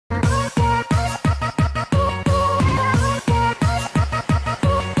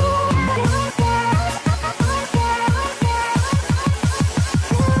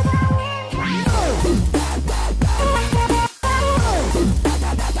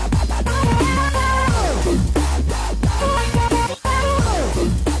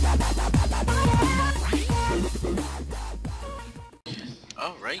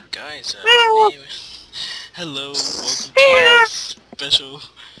Hello, welcome to our special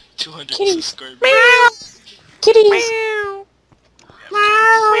 200 subscribers. Kitties!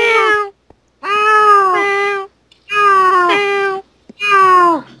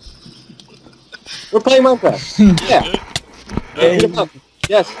 We're playing Minecraft. Yeah. Hey. Beat 'em up.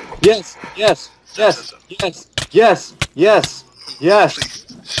 Yes. Yes. Yes. Yes. Yes. Yes. Yes. Yes.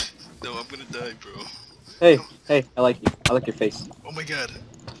 Please. No, I'm gonna die, bro. Hey. Hey. I like you. I like your face. Oh my god.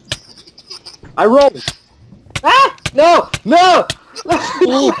 I rolled. Ah! No! No!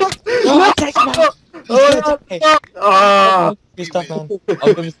 No, take him out. Oh, Hey, no! Ah! your stuff, man.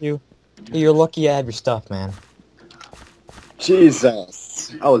 I'll give it to you. Hey, you're lucky I have your stuff, man.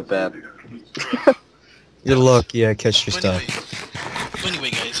 Jesus. I was bad. You're lucky I catch your But stuff. anyway,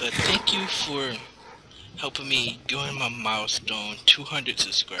 guys, thank you for helping me doing my milestone 200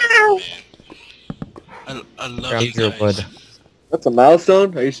 subscribers, man. I love you guys. Wood. That's a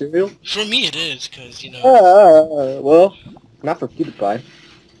milestone? Are you serious? For me it is, cause you know. Well, not for PewDiePie.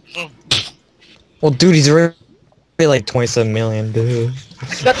 Oh, Well, dude, he's already like 27 million, dude.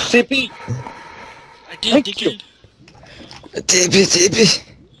 That's CP. I did, Thank you. dickhead. TP.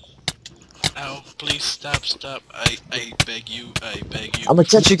 Ow, please stop. I beg you. I'm gonna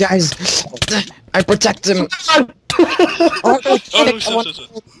catch you guys. I protect him. Oh,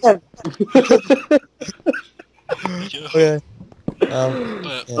 stop. Yo. Okay. But, Yeah.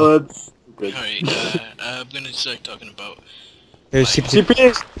 That's good. alright, I'm gonna start talking about, Here's TP.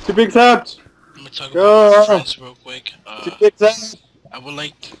 CP accept. I'm gonna talk Go. about my friends real quick. CP accept. I would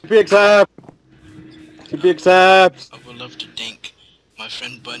like, CP accept. CP accept. I would love to thank my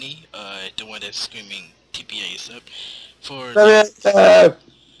friend Bunny, the one that's screaming TPA up, for, Accept.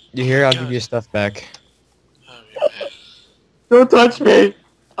 You hear? I'll give you your stuff back. alright, Don't touch me.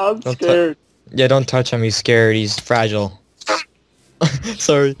 I'm Don't scared. Yeah, don't touch him. He's scared. He's fragile.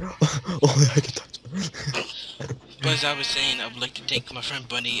 Sorry. Only I can touch him. but as I was saying, I would like to thank my friend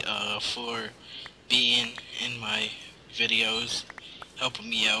Bunny, for being in my videos, helping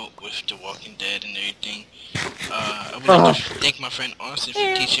me out with The Walking Dead and everything. I would like to thank my friend Austin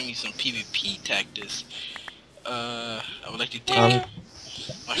for teaching me some PvP tactics. I would like to thank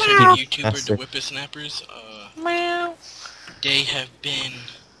my favorite YouTuber, Master. The Whippersnappers. They have been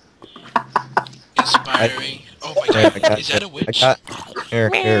inspiring. Oh my Here, I god, got is that a I witch? got. Here.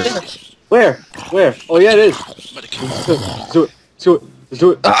 Where? Oh yeah, it is. But Do it. Do it.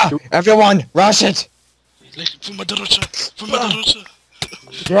 Do it. Ah! Do it. Everyone, rush it!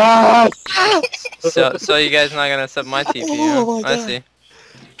 Yes. So you guys not gonna sub my TP, Oh huh? my I God. see.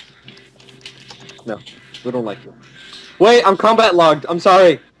 No, we don't like you. Wait, I'm combat logged. I'm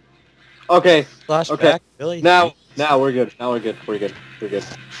sorry. Okay. Flashback. Okay. Really? Now we're good. We're good.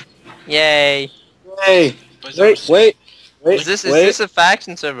 Yay! Hey. Wait. Is this a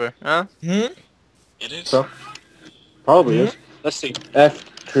faction server, huh? Hmm? It is. So, probably is. Let's see. F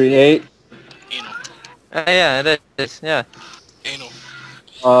create. Anal. Yeah, it is. Yeah. Anal.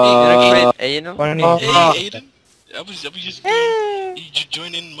 You know? Funny. Hey, Aiden. I was just you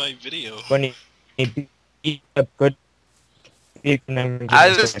join in my video. Funny. Good.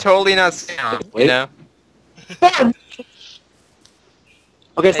 I was totally not saying, you Wait. know?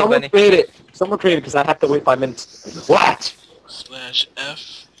 Okay, Hey, someone buddy. create it. Someone create it because I have to wait 5 minutes. What?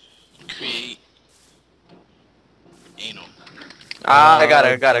 /F create anal. I got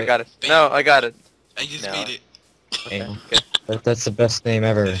it. No, I got it. I just No. made it. That's the best name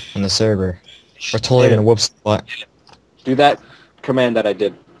ever on the server. We're totally gonna whoop what? Do that command that I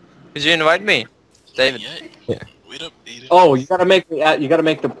did. Did you invite me? David. Yeah. Wait up, Aiden. Oh, you gotta make me. You gotta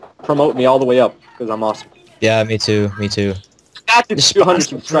make the promote me all the way up because I'm awesome. Yeah, me too. Got to 200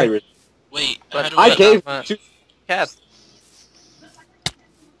 subscribers. Wait, But how do I gave uh, two. Cat.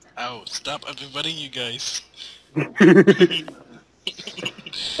 Ow, stop, I've been inviting you guys. Hey,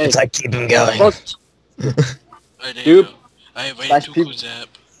 It's like keep him going. most Alright, there you Dude. go. I invited Slash Tuku Zap,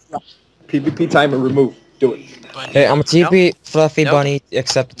 PvP timer remove. Do it. Bunny, Hey, I'm a TP. Fluffy Nope. Bunny.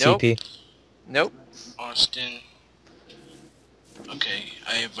 Accept the Nope. TP. Nope. Austin. Okay,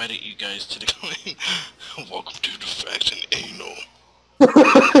 I invited you guys to the game. Welcome to the faction anal.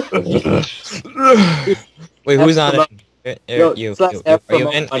 Wait, who's on F it? Yo, You. slash You. F Are you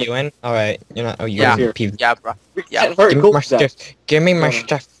promote in? Are money. you in? All right. You're not. Oh, you're Yeah. here. PvP. Yeah, bro. We Yeah. can't hurt Give me cool my stuff. stuff. Give me my Yeah.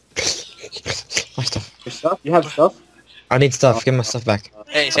 stuff. My stuff. Your stuff? You have stuff? I need stuff. Give me my stuff back.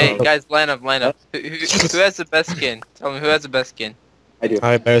 Hey, guys, line up. Who has the best skin? Tell me who has the best skin. I do.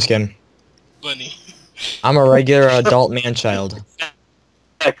 Alright, bear skin. Bunny. I'm a regular adult man child.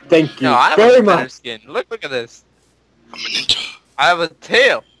 Thank you No, I have very a better much. skin. Look at this. I'm a ninja. I have a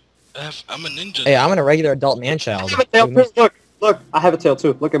tail. I'm a ninja. Hey, I'm a regular adult man child. I have a tail too. Look. I have a tail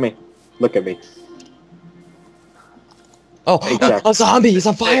too. Look at me. Oh, Exactly. a zombie! He's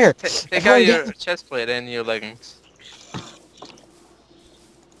on fire! Take out your chest plate and your leggings.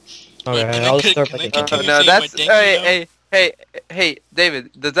 Wait, Okay, can I I'll can, start can I like continue No, saying my that's thank you now? hey,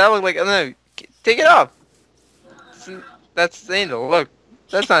 David. Does that look like? Oh, no, take it off. That's Angel. Look,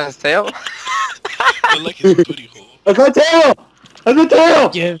 that's not his tail. Look like his booty hole. That's my tail! That's my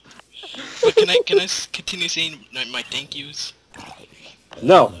tail! Yeah. But can I continue saying my thank yous?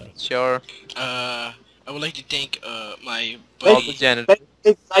 No. Sure. I would like to thank my All the buddy. janitor.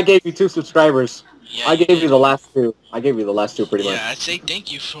 I gave you 2 subscribers. Yeah, I gave you did. the last 2. I gave you the last 2 pretty much. Yeah, I'd say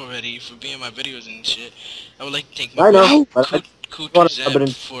thank you already for being in my videos and shit. I would like to thank my I know, buddy but I Kutu wanna Zep rub it in.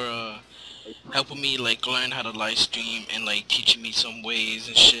 for helping me like learn how to live stream and like teaching me some ways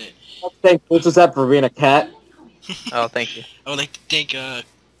and shit. Thank What's for being a cat. Oh, thank you. I would like to thank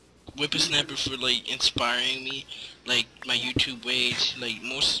Whippersnapper for like inspiring me, like my YouTube ways, like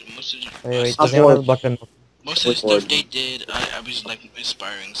most of the Wait, I'll does anyone have a forward. bucket of milk? most of the Wait for stuff it. they did, I was like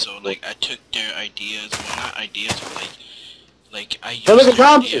inspiring. So like I took their ideas, well not ideas, but like I used Hey, look at their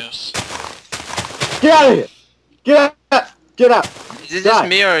Tom! ideas. Get out of here! Get out! Get out! Is this Die. just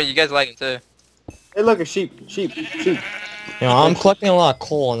me or are you guys lagging too? Hey, look, a sheep. Sheep. You know, I'm collecting a lot of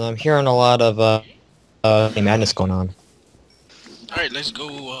coal and I'm hearing a lot of madness going on. All right, let's go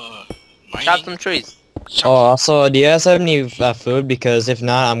mining. Chop some trees. Chop- Oh, also, do you guys have any food? Because if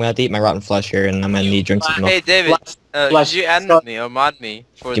not, I'm gonna have to eat my rotten flesh here, and I'm gonna need drinks of milk. Hey, David. Flash- Could you add start- me or mod me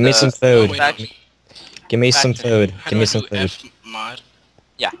for Give me the some Oh, food. wait, fact- no. Give me some Factory. food. How Give do me I some do food. F mod?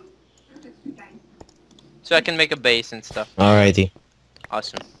 so I can make a base and stuff. Alrighty.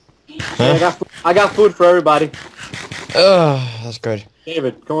 Awesome. Hey, I got food for everybody. Ugh, that's good.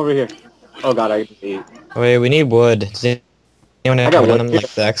 David, come over here. Oh god, I can eat. Wait, we need wood. Does anyone I have got wood on wood them, here. like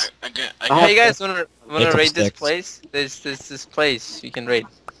stacks? I got. I have- Hey, you guys wanna Make raid this sticks. place? There's this place you can raid.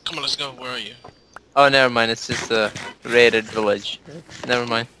 Come on, let's go. Where are you? Oh, never mind. It's just a raided village. Never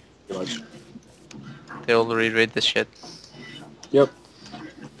mind. They'll re-raid this shit. Yep.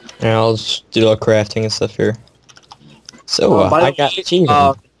 Yeah, I'll just do a little crafting and stuff here. So, By the I got way,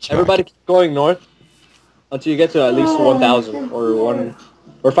 achievement. Everybody keep going north until you get to at least 1,000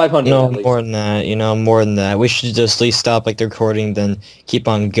 or 500 No, at least. more than that, you know, more than that. We should just at least stop like the recording, then keep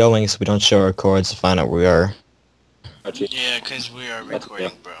on going so we don't show our chords to find out where we are. Yeah, cause we are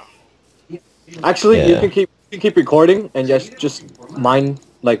recording, bro. Actually, you Yeah. can keep recording and just mine.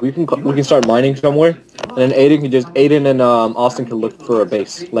 Like we can start mining somewhere, and then Aiden and Austin can look for a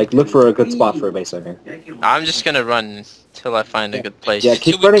base. Like look for a good spot for a base. I mean. I'm just gonna run till I find a good place. Yeah,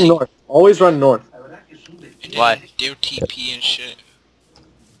 keep running north. Always run north. And Why? then they'll TP and shit.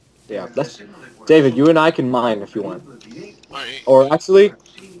 Yeah, that's David. You and I can mine if you want. Alright. Or actually,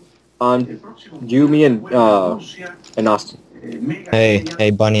 you, me, and Austin. Hey,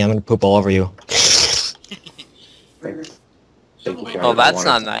 Bunny, I'm gonna poop all over you. Thank you, Wait, Karen. Oh, that's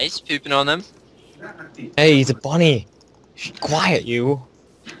not nice. Pooping on them. Hey, he's a bunny. Shh, quiet, you.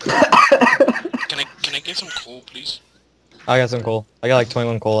 Can I get some coal, please? I got some coal. I got like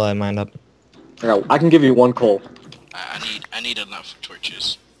 21 coal I mined up. I can give you 1 coal. I need enough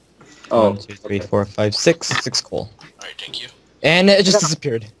torches. Oh, 1, 2, 3, 4, 5, 6. 6 cool. Alright, thank you. And it just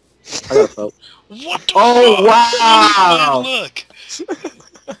disappeared. I got a boat. What the Oh, fuck? wow! Only mine luck!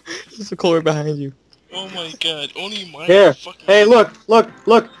 There's a coal right behind you. Oh my god, only mine Here. fucking Hey, look! I'm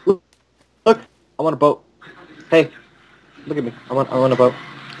on a boat. Hey, look at me. I'm on a boat.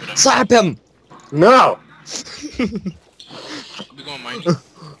 Slap him! No! We going mining.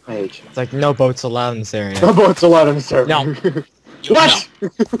 I hate you. It's like no boats allowed in this area. No boats allowed on the server. No. Yo, What?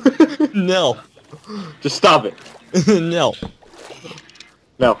 No. Just stop it. No.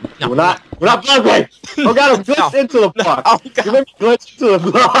 No, No. we're not bugging. Oh god, I'm glitched into the block. Oh, You God. made me glitch into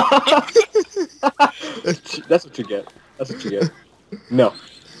the block. That's what you get. That's what you get. No.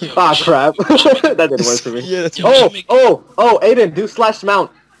 Yo, Ah, shit. crap. That didn't work for me. Yeah, that's Yo, Oh, make- Aiden, do slash mount.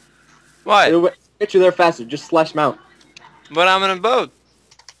 What? It'll get you there faster. Just slash mount. But I'm in a boat.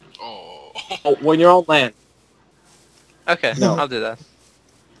 Oh. Oh, when you're on land. Okay, No. I'll do that.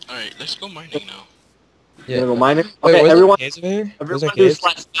 Alright, let's go mining now. You wanna go mining? Wait, Okay, where's everyone, the caves over here? Where's everyone the do caves?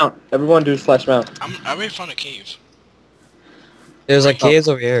 slash mount. Everyone do slash mount. I already found a cave. There's like Oh. caves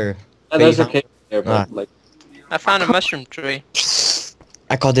over here. And there's a Wait, cave there, but Ah. like, I found a mushroom tree.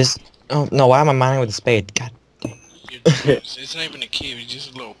 I call this... Oh, no, why am I mining with a spade? God. It's not even a cave, it's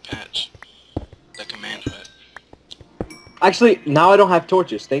just a little patch. Like a man hut. actually, now I don't have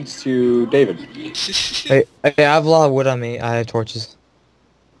torches, thanks to David. Hey, I have a lot of wood on me. I have torches.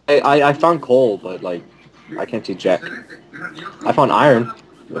 I found coal, but like, I can't see jack. I found iron,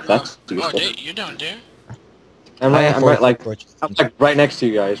 if that's Oh, useful. you're down there? I'm I have right, 44 like, torches. I'm like right next to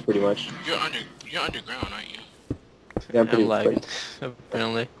you guys, pretty much. You're underground, aren't you? Yeah, I'm pretty I'm lagging. quick.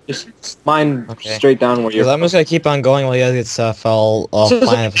 Apparently. Just mine Okay. straight down where Because you're. I'm just gonna keep on going while you guys get stuff. I'll This isn't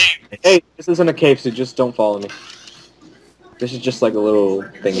find a it. cave. Hey, this isn't a cave, so just don't follow me. This is just like a little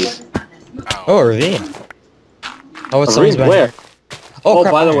thingy. Oh, a Ow. ravine. Oh, it's A someone's ring, been where? here. Oh, Oh,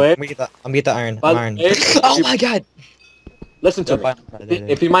 crap, by the iron. way- I'm get the iron. By I'm the iron. way, Oh you- my god! Listen to me. Nope,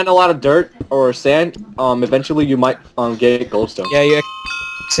 If you mine a lot of dirt or sand, eventually you might get goldstone. Yeah, you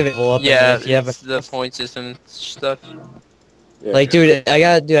activate level up. Yeah, and if you have it's the point system stuff. Yeah. like, dude, I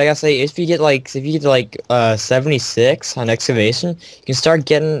gotta say, if you get like 76 on excavation, you can start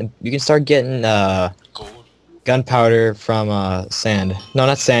getting Gold. gunpowder from sand. No,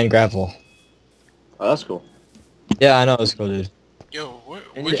 not sand, gravel. Oh, that's cool. Yeah, I know it's cool, dude. Yo, where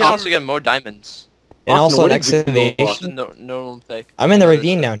And where you can also get more diamonds. And Austin, also what an did you do? excavation. No, normal pick. I'm in the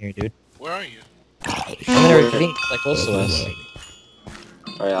ravine down here, dude. where are you? I'm in the ravine, like close to us.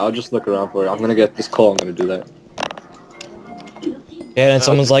 Alright, I'll just look around for it. I'm gonna get this coal. I'm gonna do that. Yeah, and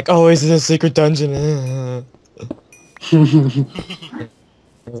someone's like, "Oh, is this a secret dungeon?" I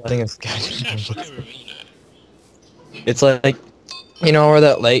think it's Where's that fucking ravine at? It's like, you know where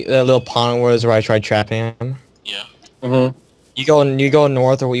that little pond was where I tried trapping him. Yeah. Mm-hmm. You go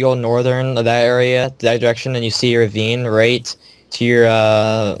north, or you go northern of that area, that direction, and you see a ravine right to your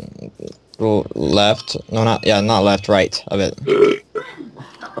left. No, not left, right of it.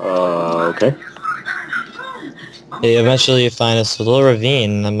 Okay. Yeah, eventually you find this little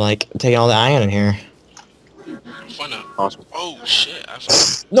ravine. And I'm like taking all the iron in here. Find out. Awesome. Oh shit! I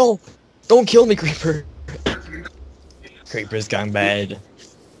found. No, don't kill me, creeper. Creeper's gone bad.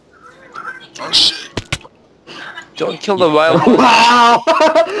 Oh shit! Don't kill the wild. Wow!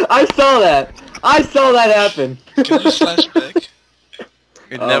 I saw that. I saw that happen. Can you slash back?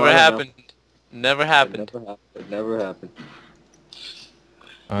 It Oh, never I don't know. happened. Never happened. It never happened.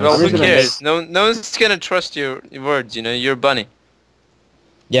 Well, I'm who just gonna cares? No one's gonna trust your words. You know, you're a bunny.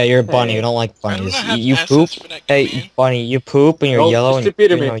 Yeah, you're a bunny. Hey. You don't like I do bunnies. not have You assets poop. for that Hey, command. bunny, you poop and you're No, yellow just and repeat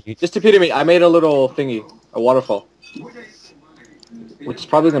to you know, me. Just repeat to me. I made a little thingy, a waterfall, which is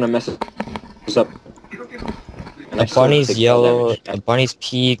probably gonna mess us up. And I a still bunny's take no yellow. damage. A bunny's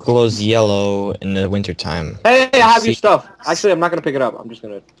pee glows yellow in the wintertime. Hey, I have your See- stuff. Actually, I'm not gonna pick it up. I'm just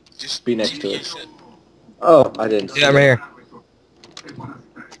gonna. Just be next to it. GPS it. Oh, I didn't. Yeah, I'm right here.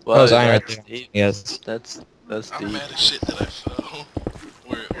 Well, Oh, it's iron right that's there. deep. Yes. That's I'm deep. mad as shit that I fell.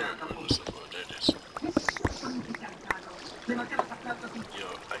 Where was the oh, there it is. Yo,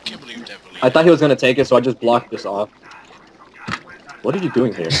 I can't believe that. I thought he was gonna take it, so I just blocked this off. What are you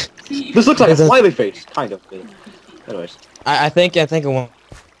doing here? This looks like a It's a- smiley face, kind of. Anyways, I think one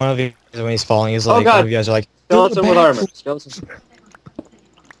of you when he's falling, he's Oh, like, God. one of you guys are like, skeleton with armor. Skeleton.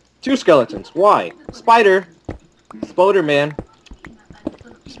 Two skeletons. Why? Spider. Spoder man.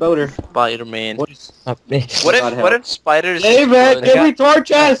 Spoder. Spider-Man. What is? me. What God if help. spiders? David, give me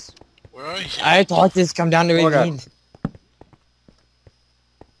torches. Where are you? I thought this come down to Oh, God. ravine.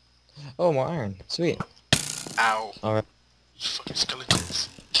 Oh, more iron. Sweet. Ow. Alright. You fucking skeletons.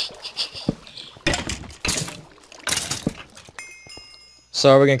 So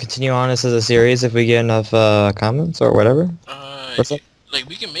are we gonna continue on this as a series if we get enough comments or whatever? What's that? Like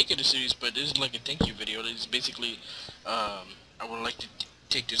we can make it a series, but this is like a thank you video. It's basically, I would like to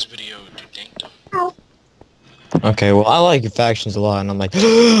take this video to thank them. Okay, well I like your factions a lot, and I'm like,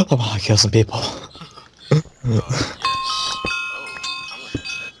 I'm gonna kill some people. Yes. Oh, I'm like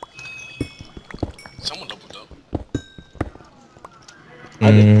that. Someone doubled up.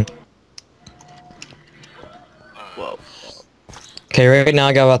 I did. Whoa. Okay, right now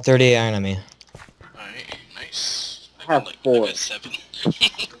I got about 38 iron on me. Alright, nice. I have got, I 4. got 7.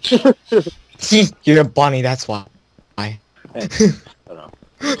 You're a bunny, that's why. Hey, I don't know.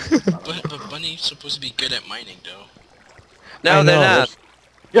 But Bunny's supposed to be good at mining, though. No, I they're know. not.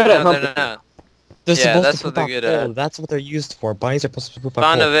 Good at No, hunting. they're not. They're Yeah, supposed that's to what poop they're out good coal. at. That's what they're used for. Bunnies are supposed to poop out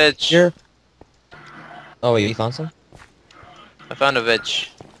Found coal. a witch. Here. Oh wait, you found some? I found a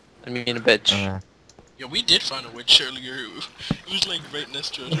witch. I mean a bitch. Yeah, we did find a witch earlier. It was like right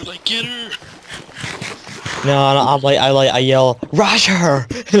next to us. We're like, get her! No, I yell, rush her!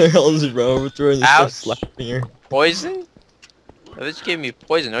 And I all just run over to her and just start Ouch. slapping her. Poison? The witch gave me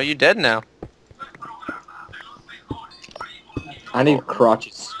poison. Are you dead now? I need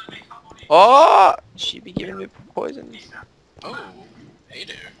crotches. Oh! She be giving me poison. Oh, hey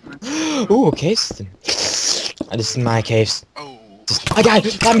there. Ooh, a cave system. This is my caves. Oh,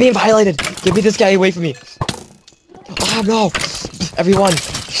 I'm being violated! Get me this guy away from me! Oh no! Everyone!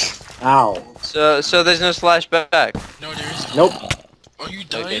 Ow. So there's no slash back. no, there isn't. Nope. Oh, you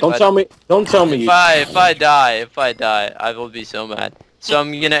died? Okay, Don't tell me. Don't tell me. If You. I die, I will be so mad. So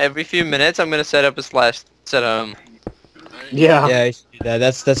I'm gonna every few minutes I'm gonna set up a slash Yeah. Yeah, you should do that.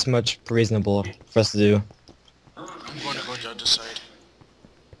 That's much reasonable for us to do. I'm going to go to the other side.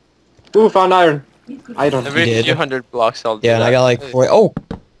 Ooh, found iron. Iron. Every did. few hundred blocks I'll do Yeah, and that. I got like Hey. 4. Oh,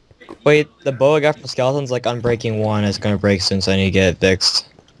 wait, the bow I got from skeletons like unbreaking 1 is gonna break soon, so I need to get it fixed.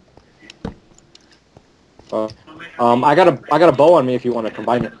 I got a bow on me if you want to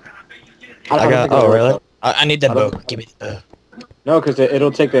combine it. I don't think it'll Oh work, really? though. I need the I bow. don't- Give me the No, because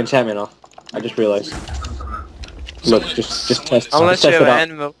it'll take the enchantment off. I just realized. Look, just test. Unless Just you test have it an out.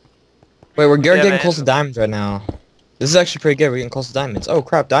 animal. Wait, we're Yeah, getting man. close to diamonds right now. This is actually pretty good. We're getting close to diamonds. Oh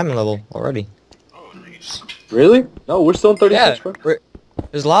crap, diamond level already. Oh, nice. Really? No, we're still in 36, Yeah, bro.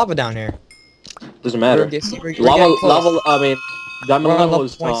 there's lava down here. Doesn't matter. We're getting Lava, close. I mean, diamond We're on level level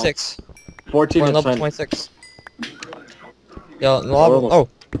is 26. 14 We're on and level 10. 26. Yeah, lava. almost- Oh,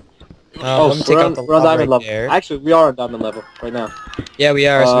 Oh, let me take out the we're on lava diamond right level. there. Actually, we are on diamond level right now. Yeah, we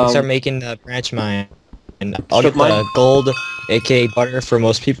are. So we can start Um, making the branch mine. And I'll strip get the mine? gold, aka butter, for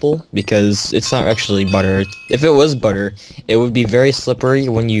most people because it's not actually butter. If it was butter, it would be very slippery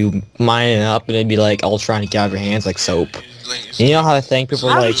when you mine it up, and it'd be like all trying to get out of your hands like soap. It's like, it's And you know how I think people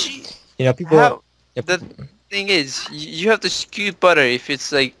are How like, did you- you know, people. How? Yep. The thing is, you have to scoop butter if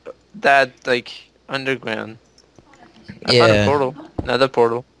it's like that, like underground. I found a Yeah. portal. Another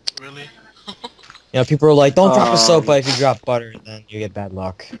portal. really? You know, people are like, don't drop the soap, Um, but if you drop butter, then you get bad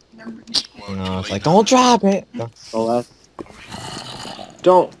luck. Well, You know, too it's late like, now. don't drop it. Oh,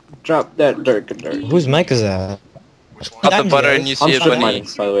 don't drop that dirt. Whose mic is that? Which one? Drop the Diamonds, butter guys. and you I'm see a strip bunny mining,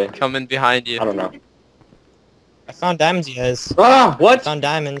 by the way. coming behind you. I don't know. I found diamonds, you guys. Ah, I what? found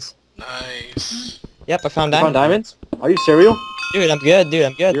diamonds. Nice. Yep, I found You found diamonds. diamonds? Are you serial? Dude, I'm good. Dude,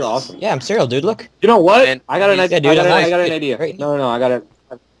 I'm good. You're awesome. Yeah, I'm serial, dude. Look. You know what? And I got an he's- idea. Yeah, dude, I got an Dude, idea. right No, I got an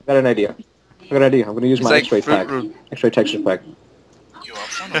idea. I got an idea. I'm gonna use It's my like X-ray fruit pack. root. X-ray texture pack. Yo, I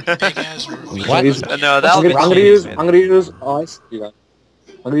found a big ass room. What? No, I'm that'll be gonna cheating, use. man. I'm gonna use. Oh, I see you guys.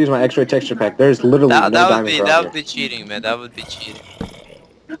 I'm gonna use my X-ray texture pack. There's literally no That would diamonds be around here. cheating, man. That would be cheating.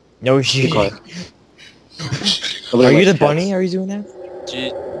 No Be shit. quiet. Are you the Pets. bunny? Are you doing that? Gee,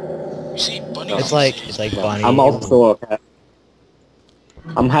 You see, bunny. It's like No, bunny. I'm also a cat.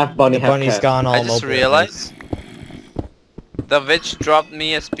 I'm half bunny, The half bunny's cat. gone all I just mobile. realized the witch dropped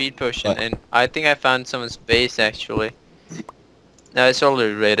me a speed potion, What? and I think I found someone's base actually. No, it's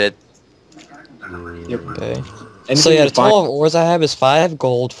already rated. Okay. Anything So yeah, you the find- total of ores I have is 5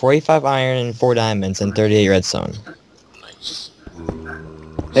 gold, 45 iron, and 4 diamonds, and 38 redstone. Nice.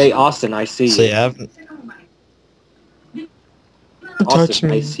 Hey, Austin, I see So you. yeah,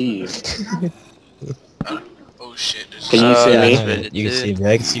 Austin, I see you. Oh shit. This Can you Oh, see yeah, me? I know, you can see me.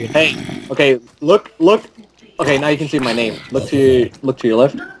 I can see you. Hey, okay, look. Okay, now you can see my name. Look to your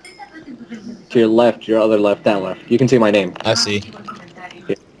left. To your left, your other left, that left. You can see my name. I see.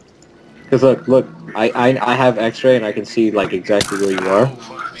 Cause look, I have X-ray and I can see like exactly where you are,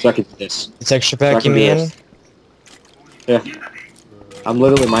 so I can do this. The texture So I pack you can do mean? this. Yeah, I'm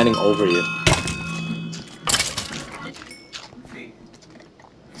literally mining over you.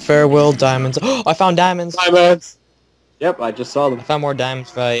 Farewell diamonds. Oh, I found diamonds. Diamonds. Yep, I just saw I them. found more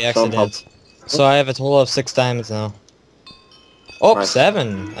diamonds by Somehow. accident. So I have a total of 6 diamonds now. Oh, Nice.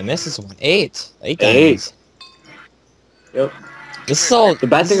 7. I missed this one. 8. 8 Eight. diamonds. Yep. This is all. The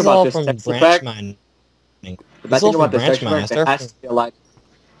bad this thing is about all this from texture branch pack- mine. The This bad is all thing about from this branch texture mine. pack, it has to be a light.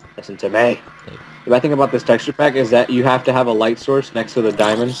 Listen to me. The bad thing about this texture pack is that you have to have a light source next to the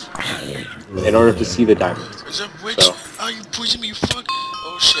diamonds in order to see the diamonds. Is that witch? So. Oh, you poisoned me, you fuck.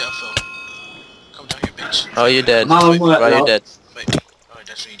 Oh shit, I fell. Come down here, bitch. Oh, you're dead. No, Bro, you're dead. Wait. Oh,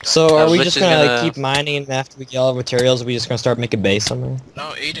 that's when you died. So are we Which just is gonna like gonna- keep mining, and after we get all the materials, we just gonna start making a base somewhere?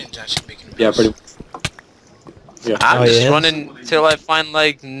 No, Aiden's actually making a Yeah, base. pretty. Yeah. I'm Oh, just yeah? running till I find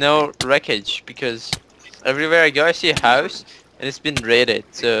like no wreckage because everywhere I go I see a house and it's been raided.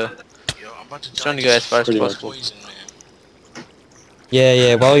 So Yo, I'm about to Just die trying to go as far as Pretty much. possible. Poison, man.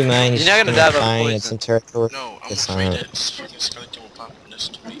 Yeah. While we mine, You're not gonna die by find poison. some territory. No, I'm It's afraid not. that this fucking skeleton will pop up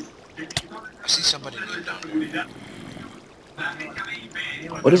next to me. I see somebody named down there.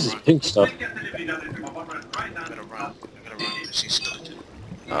 What is this pink stuff? I gotta run. I see skeleton.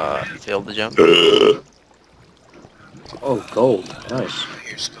 failed the jump. Oh, gold. Nice. I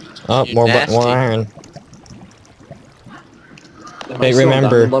hear skeleton. Oh, You're more nasty. iron. Am I Hey, still on remember,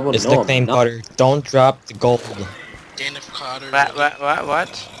 diamond level? it's No, I'm nicknamed not. butter. Don't drop the gold. Dan of Cotter.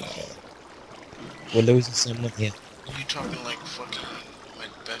 What? We're losing someone here. You talking like fucking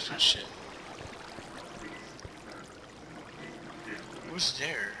Macbeth and shit. Who's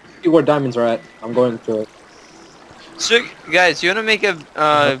there? See where diamonds are at. I'm going to. So guys, you wanna make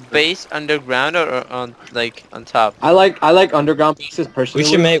a base underground or on like on top? I like underground bases personally.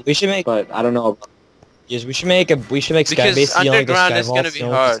 We should make. But I don't know. Yes, we should make Because Skybase the only underground sky is gonna vaults, be you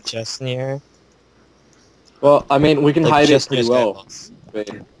know, hard. just chests in the air. Well, I mean, we can Like hide it just pretty near sky well. vaults. I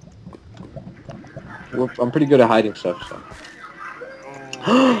mean, I'm pretty good at hiding stuff, so.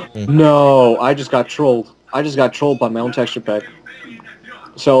 No, I just got trolled. I just got trolled by my own texture pack.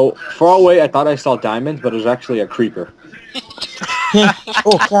 So, far away, I thought I saw diamonds, but it was actually a creeper.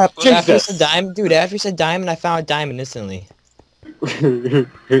 Oh crap! Jesus. After you said diamond, dude. After you said diamond, I found a diamond instantly. That's 1,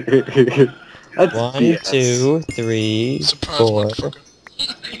 BS. 2, 3, Surprise, 4. motherfucker.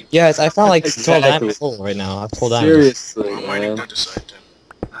 Yes, I found like 12 Exactly. diamonds full right now. I have full diamonds. Seriously, I'm mining man. the other side then.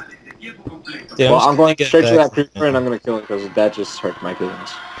 Dude, Well, I'm going really good straight at to that factions creeper and now. I'm gonna kill him because that just hurt my feelings.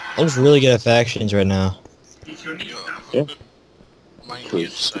 I'm just really good at factions right now. Yo. Yeah. Mine the True, other side,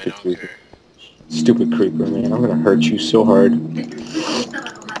 I stupid don't creeper. care. Stupid creeper, man. I'm gonna hurt you so hard.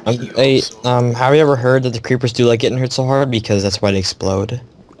 Hey, have you ever heard that the creepers do like getting hurt so hard because that's why they explode?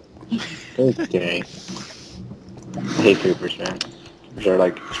 Okay. I hate creepers, man. They're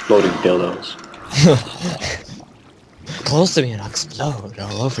like exploding dildos. Close to me and I'll explode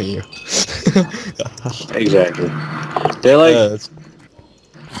all over you. Exactly. They're like, Yes.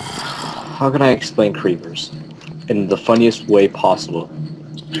 how can I explain creepers? In the funniest way possible.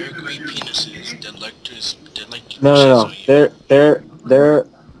 They're green penises that like to No. They're they're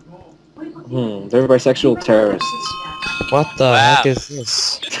bisexual terrorists. What the Wow. heck is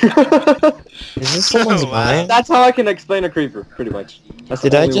this? Is this someone's Wow. mine? That's how I can explain a creeper, pretty much. That's the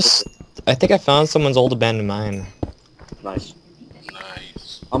Did I only just... I think I found someone's old abandoned mine. way. Nice.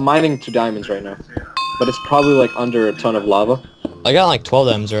 Nice. I'm mining 2 diamonds right now, but it's probably like under a ton of lava. I got like 12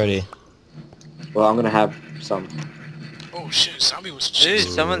 diamonds already. Well, I'm gonna have some. Oh shit, zombie was Dude,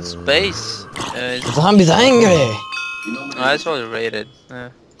 chasing. someone's space. Zombie's angry! Oh, that's already rated.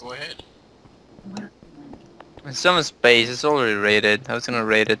 Go ahead. Someone's space, it's already rated. I was gonna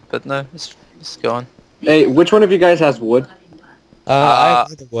rate it, but no, it's gone. Hey, which one of you guys has wood? I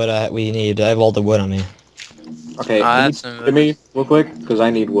have the wood we need. I have all the wood on me. Okay, I give have some give me real quick, because I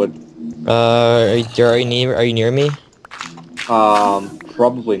need wood. Are you near me?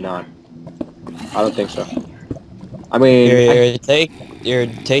 Probably not. I don't think so. I mean, Here,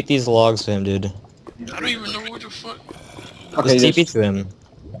 take these logs to him, dude. I don't even know what the fuck. okay, Just TP to him.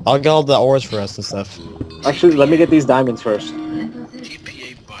 I'll get all the ores for us and stuff. actually, let me get these diamonds first.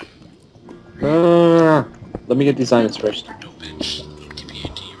 TPA button. Let me get these diamonds first. No bitch.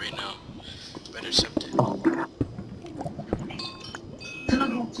 TPA to you right now. Better accept it. Oh my god.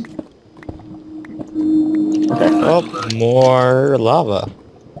 Okay. Oh, more lava.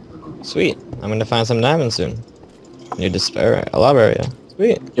 Sweet. I'm gonna find some diamonds soon. Near despair, a lava area.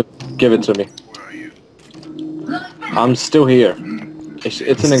 Sweet. Give it to me. Where are you? I'm still here.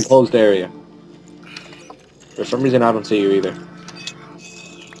 It's an enclosed area. For some reason, I don't see you either. You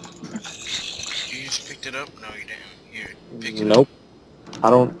just picked it up? No, you didn't. Here, pick it up. Nope. I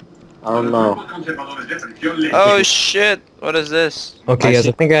don't know. Oh shit, what is this? Okay, I guys, see.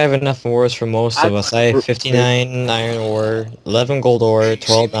 I think I have enough ores for most of us. I have 59 iron ore, 11 gold ore,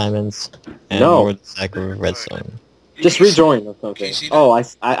 12 diamonds, and No. more stack of redstone. Just rejoin or something. Can you see that? Oh, I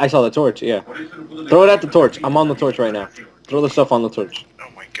saw the torch. Yeah. Throw it at the torch. I'm on the torch right now. Throw the stuff on the torch. Oh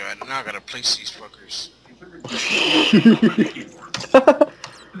my god, now I gotta place these fuckers.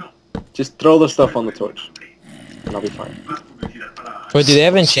 Just throw the stuff on the torch, and I'll be fine. Wait, do they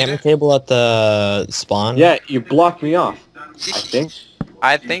have an enchantment table at the spawn? Yeah, you blocked me off. I think.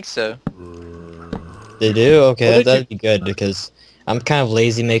 I think so. They do? Okay, What did that'd be good, because I'm kind of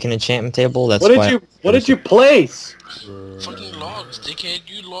lazy making an enchantment table. That's What why... did you place? Fucking logs, dickhead.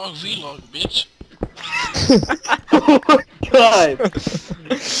 You log, vlog, bitch. Oh my god!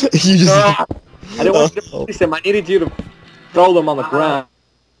 You just... Ah, I didn't want you to place them. I needed you to throw them on the ground.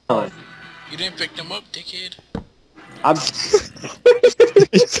 You didn't pick them up, dickhead. I'm.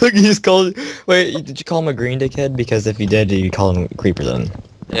 He's called... Wait, did you call him a green dickhead? Because if you did, you call him a creeper then.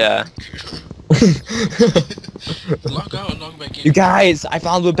 Yeah. Log out and log back in. You guys, I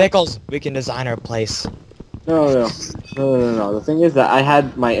found the pickles. We can design our place. No. The thing is that I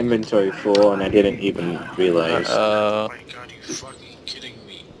had my inventory full and I didn't even realize. Oh my god, you fucking kidding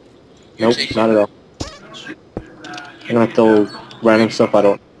me. Nope, not at all. I'm gonna throw random stuff I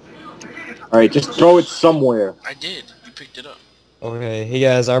don't. Alright, just throw it somewhere. I did. You picked it up. Okay, hey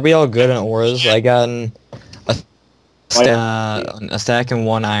guys, are we all good on ores? I got a stack and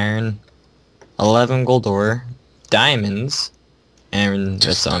 1 iron, 11 gold ore, diamonds, and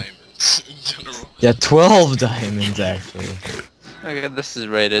Just redstone. diamonds in general. Yeah, 12 diamonds actually. Okay, this is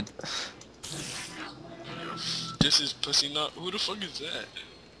rated. This is pussy not. Who the fuck is that?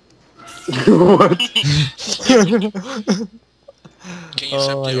 What? Can you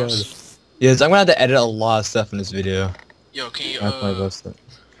accept Oh my yours? Yes, I'm gonna have to edit a lot of stuff in this video. Yo, can you That's my best.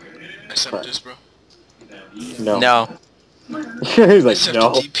 accept this, bro? No. No. He's like, Accept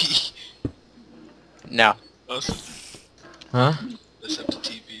no. the TP. No. Awesome. Huh? Accept the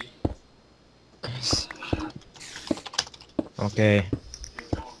TP. Okay.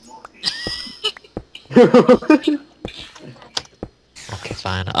 Okay,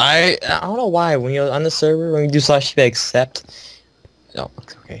 fine. I don't know why when you're on the server when you do /p accept. Oh,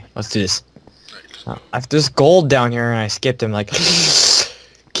 okay. Let's do this. If there's gold down here and I skipped him, like,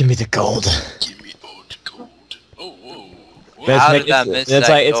 give me the gold. Give me all the gold. Oh, whoa. But How it's, did that it's, miss it's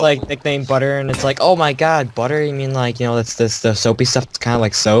that like it's gold? like nickname butter, and it's like, oh my god, butter. You mean like, you know, that's this the soapy stuff. That's kind of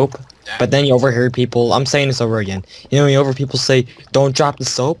like soap. But then you overhear people. I'm saying this over again. You know, you overhear people say, "Don't drop the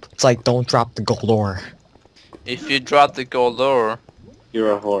soap." It's like, don't drop the gold ore. If you drop the gold ore,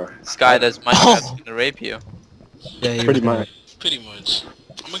 You're a whore. this guy that's Minecraft's gonna rape you. Yeah, he Pretty was gonna- much. Pretty much.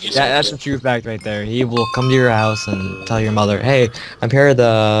 I'm gonna get Yeah, that's the true fact right there. He will come to your house and tell your mother, "Hey, I'm here.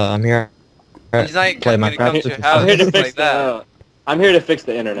 I'm here. He's not play gonna come Minecraft to with your you." I'm here to house fix like that. I'm here to fix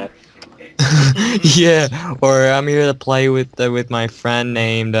the internet. Yeah, or I'm here to play with my friend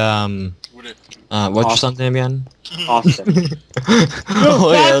named What it? what's your Austin. son's name again? Austin. You Oh,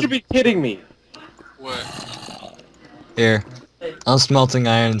 have yeah. to be kidding me. What? Here, I'm smelting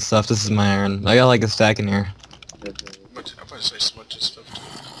iron and stuff. This is my iron. I got like a stack in here. I'm about to say smudge and stuff too.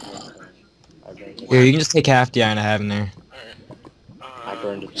 Here, you can just take half the iron I have in there. Alright. I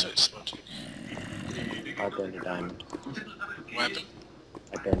burned it. You said smudge. I burned a diamond. What happened?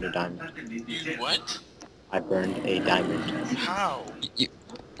 I burned a diamond. You what? I burned a diamond. How? It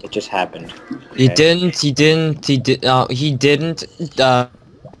just happened. He Okay? didn't. He didn't. He didn't.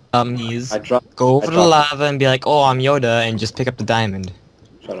 He's I dropped. go over I the dropped lava and be like, "Oh, I'm Yoda," and just pick up the diamond.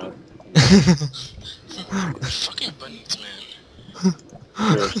 Shut up. Fucking bunnies, man.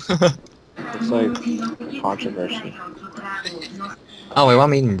 It's like controversy. Oh wait, what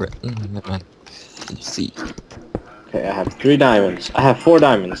am I eating? Never mind. Let's see. Okay, I have 3 diamonds. I have 4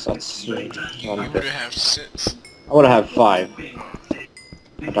 diamonds. That's You one would bit. have 6. I would have 5.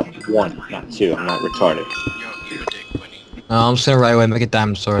 I got 1, not 2. I'm not retarded. Yo, you a dick, bunny. I'm just gonna right away make a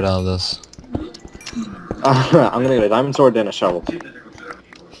diamond sword out of this. I'm gonna get a diamond sword and a shovel. What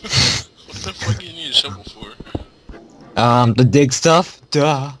the fuck do you need a shovel for? The dig stuff.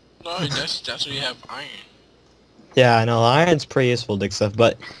 Duh. No, that's where you have iron. Yeah, I know. Iron's pretty useful dig stuff,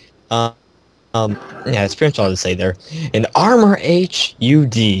 but yeah, it's pretty much all to say there. An armor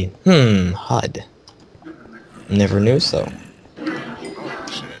HUD. HUD. Never knew so. Oh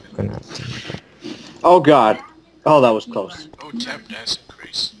shit. Gonna have to- Oh god. Oh, that was close. Oh, tap that's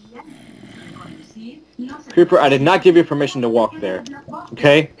increase. Creeper, I did not give you permission to walk there.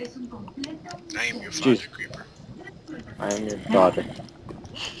 Okay? I am your father, Jeez. creeper. I am your daughter.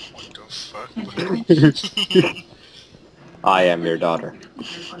 What the fuck, bunny? I am your daughter.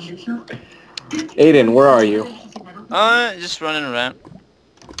 Aiden, where are you? Just running around.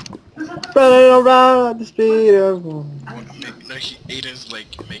 Running around at the speed of... No, Aiden's like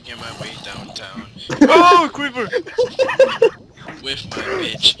making my way downtown Oh, creeper! with my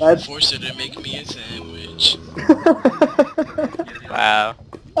bitch. That's- Force her to make me a sandwich. Wow.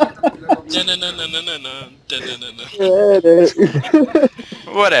 No.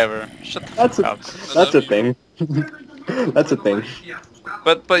 Whatever. Shut the That's fuck a, up. that's a thing. That's a thing.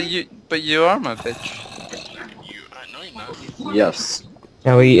 But you are my bitch. I know you're not. Yes.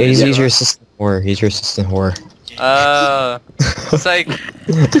 No, he's Yeah. your assistant whore. He's your assistant whore. It's like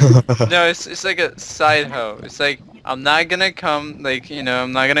no, it's like a side hoe. It's like I'm not gonna come, like, you know,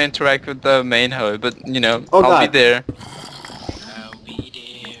 I'm not gonna interact with the main hoe, but you know, Oh, I'll God. be there. I'll be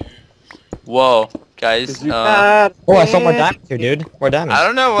there. Whoa, guys. 'Cause you got Oh, I found more it. diamonds here, dude. More diamonds. I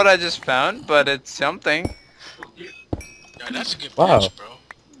don't know what I just found, but it's something. Yo, that's a good Wow. bitch, bro.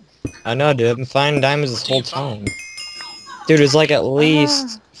 I know, dude. I've been finding diamonds this whole What do you time. Dude, it's like at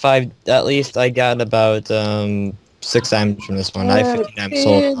least 5. At least I got about 6 diamonds from this one. I have 15 diamonds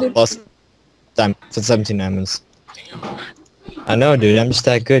sold. Plus diamonds. So 17 diamonds. Damn. I know, dude. I'm just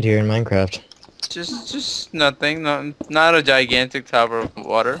that good here in Minecraft. Just nothing. Not a gigantic tower of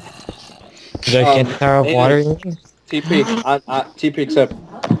water. Did I get tower of Aiden. water? You mean? TP. TP accept.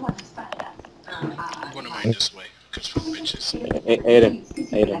 I'm gonna mine this way, cause for bitches. Aiden.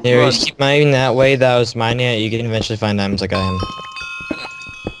 Aiden. Here, you What? keep mining that way that I was mining it. You can eventually find diamonds like I am.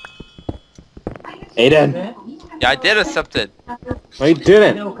 Aiden. Yeah, I did accept it. No, you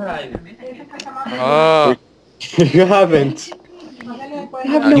didn't. Oh. You haven't.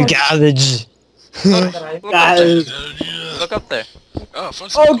 You garbage. Look up there. Guys. Look up there. Oh, fun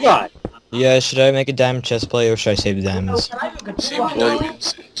Oh god. Yeah, should I make a diamond chest plate or should I save the diamonds? Save the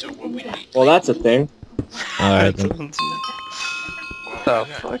diamonds until what we need. Well, that's a thing. Alright then. What Well,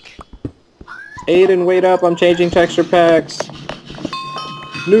 the I got- fuck? Aiden, wait up! I'm changing texture packs.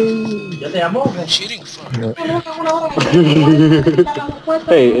 No. Cheating fuck.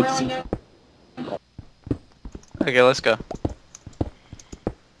 Hey, it's Okay, let's go.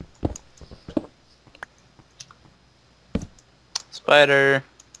 Spider.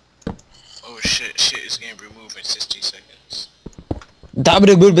 Oh shit, is getting removed in 60 seconds.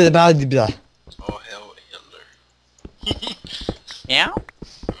 Meow. Oh hell, Hitler. Yeah?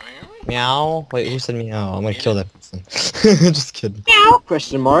 Wait, who said meow? I'm gonna kill that person. Just kidding.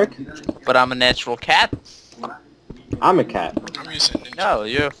 question mark. But I'm a natural cat. I'm a cat. I'm using ninja. No,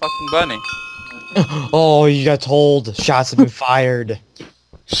 you're a fucking bunny. Oh, you got told. Shots have been fired.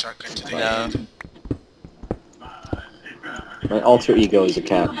 Shotgun to the No. head. My alter ego is a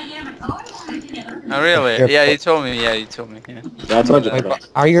cat. Oh really? You're Yeah, fu- you told me. Yeah, you told me. Yeah. Yeah, I told you. Wait,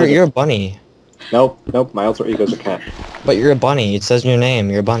 that. you're a bunny. Nope. My alter ego is a cat. But you're a bunny. It says in your name.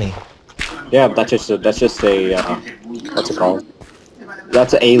 You're a bunny. Yeah, but that's just a what's it called?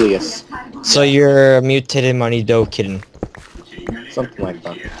 That's an alias, So you're a mutated money dough kitten. something like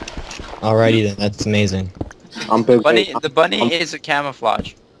that. Alrighty then. That's amazing. I'm big. The bunny is a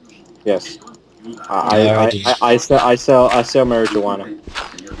camouflage. Yes. Yeah, I sell marijuana.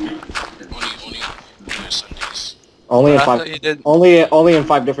 Only on Sundays. Only in I thought five. you did. Only in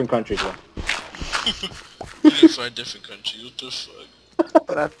 5 different countries. Yeah. Only 5 different countries. What the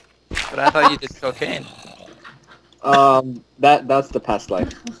fuck? But I thought you did cocaine. That's the past life.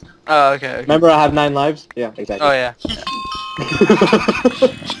 Oh, okay. Remember, I have 9 lives. Yeah, exactly. Oh yeah.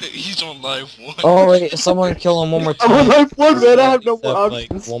 He's on live 1. Oh wait, someone kill him one more I'm on time. life 1, man. I have no more Except, like,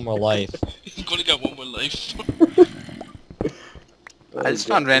 options. one more life. He only got 1 more life. I just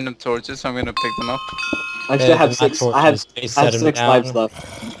found random torches, so I'm gonna pick them up. I still Yeah, have they're not 6. I have torches. They set 'em 6 down. lives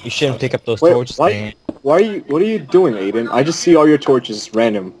left. You shouldn't pick up those Wait, torches. why- man. Why are you? What are you doing, Aiden? I just see all your torches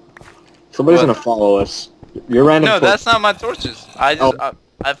random. Somebody's What? gonna follow us. You're random. No, tor- that's not my torches. I just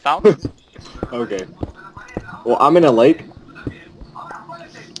I found them. Okay. Well, I'm in a lake.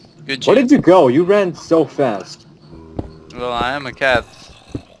 Good Where job. did you go? You ran so fast. Well, I am a cat.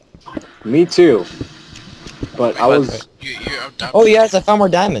 Me too. But I Wait, was. You're out down. Oh yes, I found more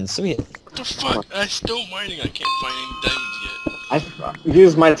diamonds. Sweet. What the fuck? I'm still mining. I can't find any diamonds I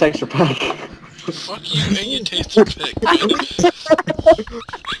used my texture pack. yet. Fuck you and your taster pick.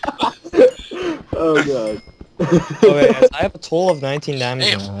 Oh god. Oh wait, guys, I have a total of 19 diamonds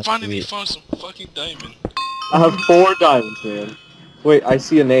Hey, now. I That's finally sweet. found some fucking diamond. I have 4 diamonds, man. Wait, I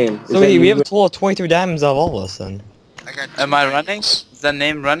see a name. Is So that wait, we you? have a total of 23 diamonds out of all of us then. I got Am 2 I running? diamonds. Is that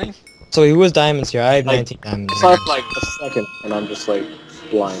name running? So who was diamonds here? I have Like, 19 diamonds. I saw it for like a second, and I'm just like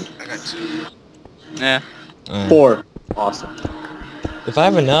blind. I got 2. Yeah. 4. Awesome. If I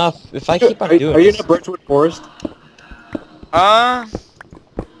have enough, if I keep on doing Are you in this, a Birchwood Forest?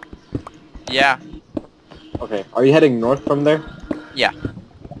 Yeah. Okay. Are you heading north from there? Yeah.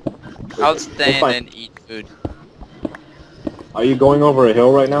 Okay, I'll we'll stand find- and eat food. Are you going over a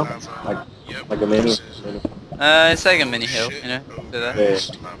hill right now? Lava. Yep. Like a mini? This is- It's like a mini hill, Shit. you know. Oh, Do that. Yeah. this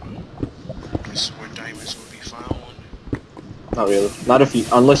is lava. This is where diamonds will be found. Not really. Not if you,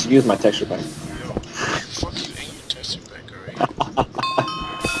 unless you use my texture pack. Yo, fuck you and your tester pack, alright?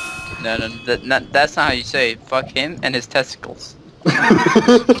 No, that's not how you say it. Fuck him and his testicles. What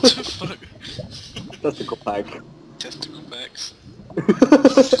the fuck? Testicle pack. Testicle packs?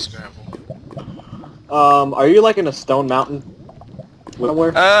 Just grab them. Are you like in a stone mountain?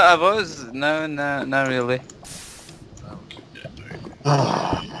 Somewhere? I was. No, not really. I'll keep that,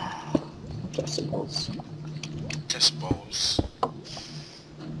 alright. Testicles. Test balls.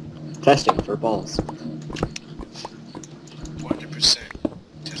 Testing for balls. 100%.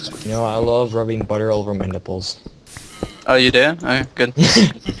 Test you know, I love rubbing butter over my nipples. Oh, you do? Oh, good.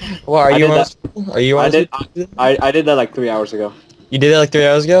 Well, are I you did on? that. Are you on? I did. I did that like 3 hours ago. You did that like 3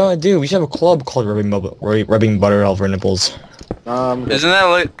 hours ago? Dude, we should have a club called rubbing butter over nipples. Isn't that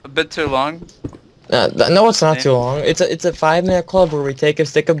like a bit too long? No, it's not too long. It's a 5-minute club where we take a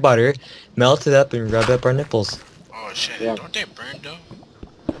stick of butter, melt it up, and rub up our nipples. Oh shit, Yeah. don't they burn though?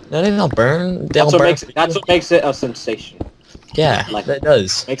 No, they don't burn. They'll That's what burn. makes it. That's what makes it a sensation. Yeah, like- that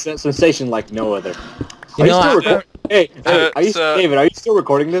does. Makes it a sensation like no other. You Are know, you still I- recording? Hey, are you, so- David? Are you still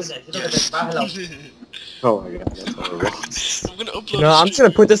recording this? Yes. Oh my god, that's horrible. I'm gonna upload. No, I'm just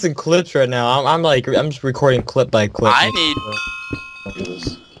gonna put this in clips right now. I'm just recording clip by clip. I need.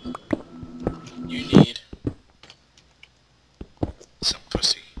 You need some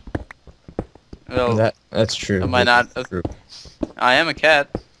pussy. Well, That's true. Am I not That's true. I am a cat.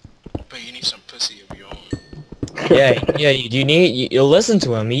 But you Yeah. You listen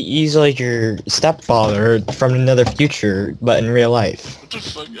to him. He's like your stepfather from another future, but in real life. What the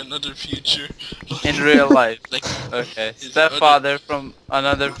fuck? Another future? In real life. Like, Okay. his Stepfather from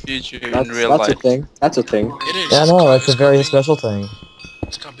another future in real That's a life. thing. That's a thing. it is. Yeah, it's no, called, it's a very special thing.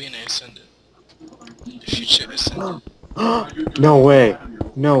 It's called being an ascendant. The future ascendant. No way.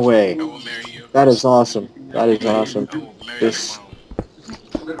 No way. I will marry you. That is awesome. That is awesome. I will marry This.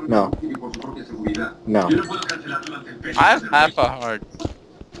 your mom. No. No. I have half a heart.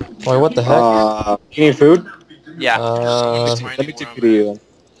 Wait, what the heck? You need food? Yeah. Someone's Let me mining take where you to you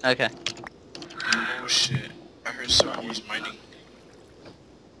then. Okay. Oh shit. I heard someone was mining.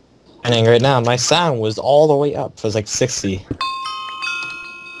 And right now, my sound was all the way up. It was like 60.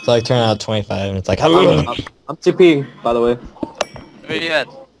 So I turned out 25, and it's like, I'm TPing, by the way. Where you at?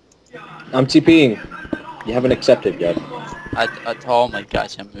 I'm TPing. You haven't accepted yet. Oh my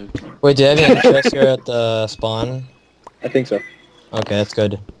gosh, I moved. wait, do you have any interest here at the spawn? I think so. Okay, that's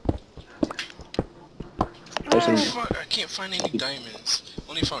good. There's Oh some... fuck, I can't find any diamonds.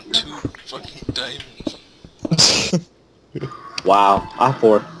 Only found 2 fucking diamonds. Wow. I have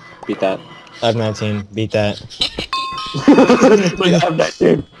 4. Beat that. I have 19. Beat that. I have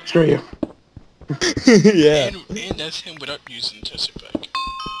 19. Screw you. Yeah. And that's him without using the texture pack.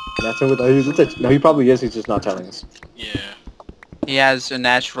 That's him without using touch. No, he probably is. He's just not telling us. Yeah. He has a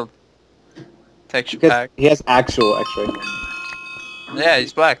natural texture Because pack. he has actual X-ray. Yeah,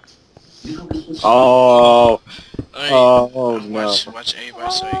 he's black. Oh. Alright, Oh no. watch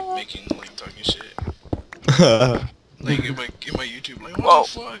everybody start making like talking shit. Like in my YouTube, like what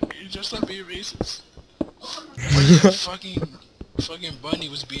the fuck? You just not being racist. Like, fucking Bunny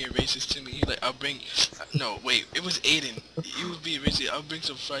was being racist to me. He like, I'll bring. No, wait, it was Aiden. He was being racist. I'll bring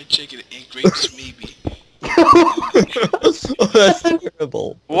some fried chicken and grapes, maybe. Oh, that's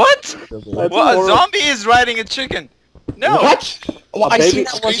terrible. What? Terrible. That's What? A horrible. zombie is riding a chicken. No. What? Oh, A I baby- seen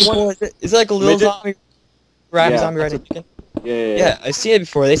that one before. Is it like a little Midget? zombie? Rabbit Yeah, zombie that's riding chicken? Yeah. Yeah, I seen it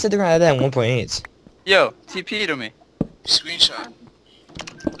before. They said they're gonna add that in 1.8. Yo, TP to me. Screenshot.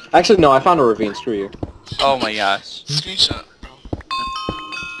 Actually, no. I found a ravine. Screw you. Oh my gosh. Screenshot, bro.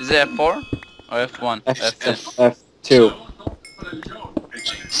 Is it F4 or F1? F2. F2.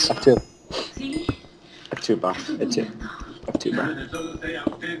 Jinx. F2. F2, bro. F2. F2,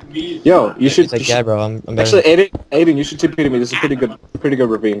 bro. Yo, you should. It's like, yeah, bro, I'm better. Actually, Aiden, you should TP to me. This is pretty good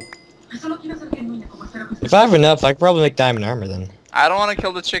ravine. If I have enough, I could probably make diamond armor then. I don't want to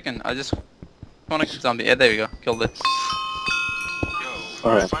kill the chicken. I just want to kill zombie. Yeah, there we go. Killed it. Yo,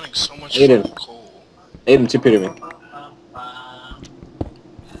 Alright. I'm finding so much Aiden. fucking coal. Aiden, TP to me.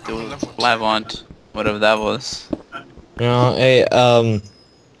 Do what I want. Whatever that was. You know, hey,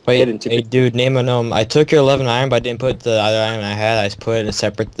 wait, Aiden, TP. hey, dude, name a gnome. I took your 11 iron, but I didn't put the other iron I had. I just put it in a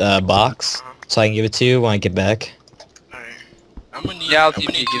separate box, so I can give it to you when I get back. Alright. I'm gonna need, Yeah, I'll I'm gonna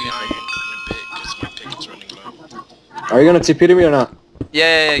TP, need give me a iron in a bit, because my pick is running low. Are you gonna TP to me or not?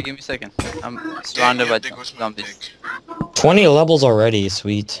 Yeah, give me a second. I'm surrounded by there goes my zombies. pick. 20 levels already,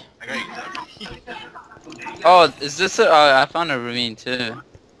 sweet. I got 11. Oh, is this a, I found a ravine too.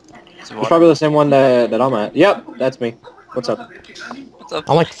 It's It's probably the same one that I'm at. Yep, that's me. What's up? What's up?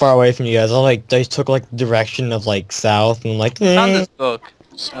 I'm like far away from you guys. They took like the direction of like south, and I'm like, Found this book.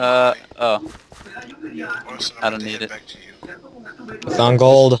 Oh. Awesome, I I'm don't gonna need head it. back to you. found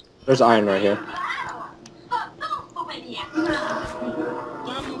gold. There's iron right here.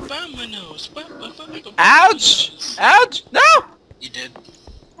 Ouch! Ouch! No! You did.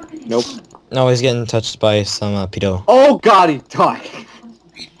 Nope. No, he's getting touched by some pedo. Oh god, he died.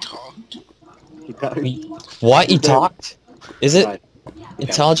 He talked. He died. What? He talked? Is it Died.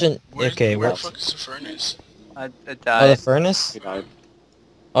 intelligent? Okay, where the what? fuck is the furnace? I Oh, the died. furnace? He died.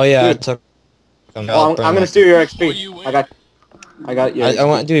 Oh yeah, I Dude. took. Oh, I'm gonna steal your Where XP. you went? I got you. I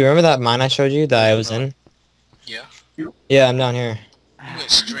want. Do you remember that mine I showed you that I was in? Yeah. Yeah, I'm down here. You went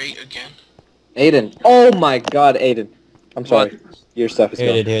straight again. Aiden. Oh my god, Aiden. I'm sorry. Your stuff is Here,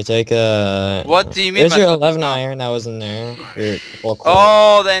 gone. dude. Here, take What do you mean? There's my your stuff is 11 gone? iron that was in there. Your full core.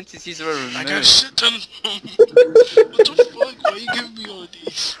 Oh, the NTCs were I got removed. shit ton of them. What the fuck? Why you giving me all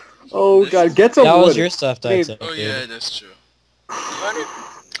these? Oh god, get some That wood. was your stuff that I Dude. took, Oh dude. yeah, that's true. I love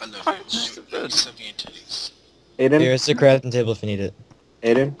it. Shoot, sucking your titties. Aiden, Here, it's the crafting table if you need it.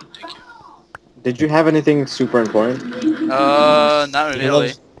 Aiden, Thank you. did you have anything super important? Not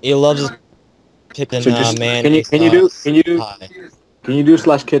really. He loves his chicken, So just man. can you do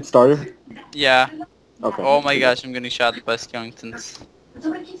slash kit starter? Yeah. Okay. Oh my gosh, I'm getting shot by skeletons.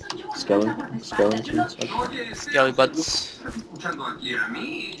 Skeletons. Skelly butts. Can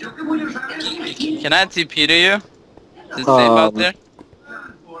I TP to you? Is it safe out there?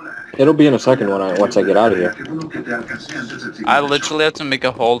 It'll be in a second once I get out of here. I literally have to make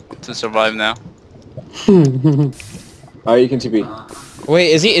a hole to survive now. Alright, you can TP. Wait,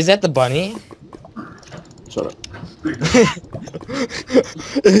 is that the bunny? Shut up.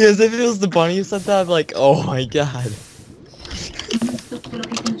 As if it was the bunny you said that, I'm like, oh my god.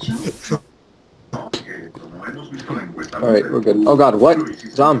 Alright, we're good. Oh god, what?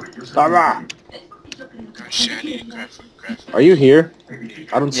 Zara! Are you here?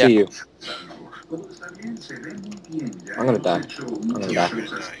 I don't see you. I'm gonna die. I'm gonna die.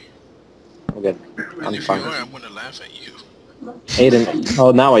 I'm good. I'm fine. I'm gonna laugh at you. Aiden.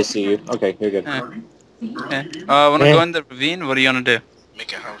 Oh, now I see you. Okay, you're good. Wanna go in the ravine? What do you wanna do?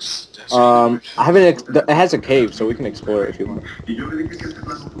 Make a house. That's I haven't. It has a cave, so we can explore it if you want.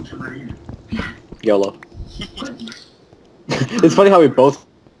 YOLO. It's funny how we both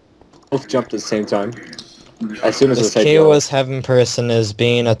jumped at the same time. As soon as I This said YOLO. KOS heaven person is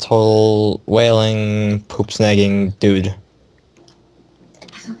being a total wailing, poop snagging dude.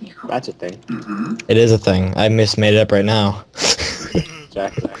 That's a thing. It is a thing. I made it up right now.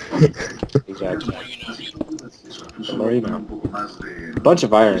 Exactly. Exactly. The more you know. A bunch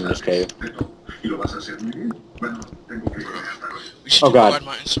of iron in this cave. We should Oh, do God. Quad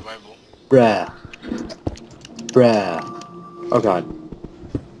Mountain Survival. Bruh. Bruh. Oh god.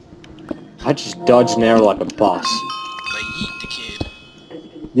 I just dodged an arrow like a boss. Like, yeet the kid.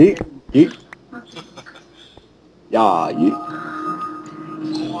 Yeet. Yeet. Yeah, yeet.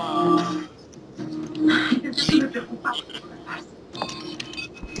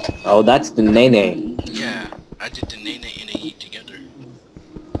 Oh, that's the nene. Yeah, I did the nene and a yeet together.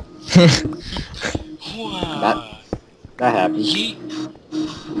 Wow. That happened. Yeet.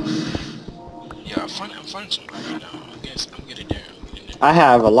 Yeah, I'm finding some iron now. I guess I'm getting there. I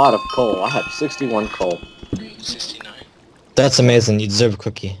have a lot of coal. I have 61 coal. 69. That's amazing. You deserve a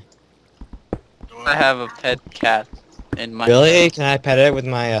cookie. I have a pet cat in my Really? Can I pet it with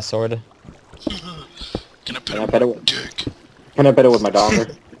my sword? Can I put Can I it pet it with with, dick? can I pet it with my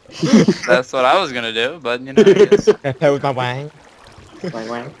donger? That's what I was gonna do, but you know, I guess. Can I pet it with my wang? Wang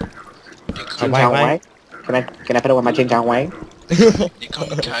wang. They My call, wang wang? Can I pet it with my ching chong wang? they call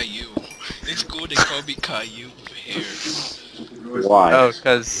me Caillou. In school they call me Caillou with hair. Why? Oh,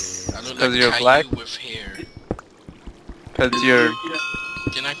 cause I look like you're Caillou black. with hair. Cause you're.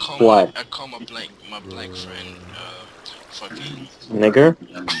 Then I call What? my black friend fucking. Nigger?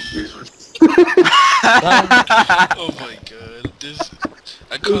 Oh my god, this.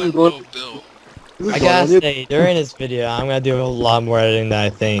 I call him What? Lil Bill. I gotta say, during this video, I'm gonna do a lot more editing than I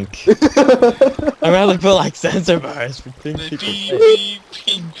think. I'm gonna put like censor bars for things Like, people beep, say. beep,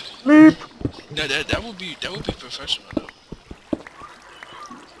 beep. Beep. No, that would be professional though.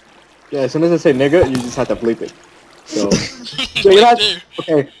 Yeah, as soon as I say nigger, you just have to bleep it. So, Right you have, there.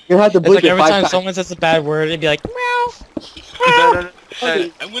 okay, you have to It's bleep like it every 5 time times. someone says a bad word, it'd be like, meow. I'm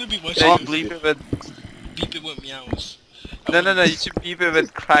gonna be watching You you bleep it with. beep it with meows. No, you should beep it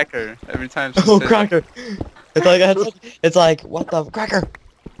with cracker every time. she Oh, says cracker. It's like, what the cracker?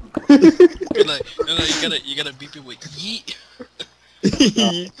 You're like, no, you gotta beep it with yeet.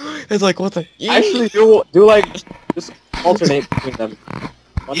 It's like, what the? Actually, do like, just alternate between them.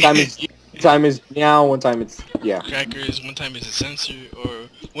 One time is meow, one time it's, yeah. Crackers. One time it's a censor, or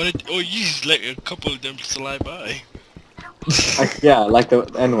or you just let a couple of them slide by. Yeah, like the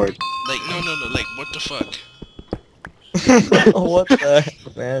N-word. Like no, like what the fuck, What the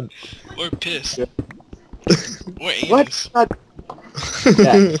heck, man? or piss, Yeah. or What? anus.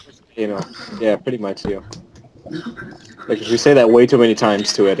 Yeah, you know, yeah, pretty much, yeah. Like, we say that way too many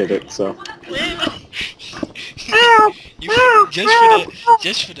times to edit it, so.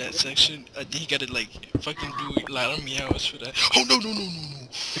 Just for that section, I think you gotta like fucking do loud meows for that. Oh no.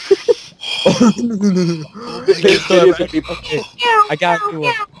 Oh my god. Okay, I got you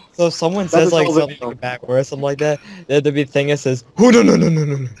one. So if someone That says is like all the- something like a bad word or something like that, there'd be a thing that says, oh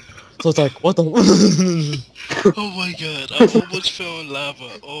no. So it's like, what the? Oh my god, I almost fell in lava.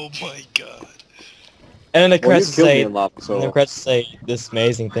 Oh my god. And then the Well, you credits killed me say, in lava, and the so. credits say, this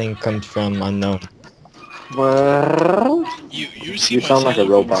amazing thing comes from unknown. Well, You see you my sound like a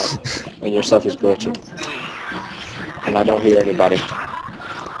channel? robot, and your stuff is glitching. And I don't hear anybody. What?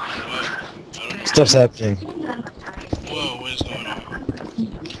 I don't Stuff's happening. Whoa, what is going on?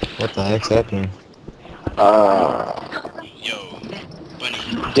 What the heck's happening? Yo,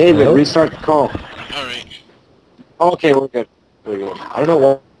 bunny. David, Hello? restart the call. Alright. Okay, we're good. We're good. I don't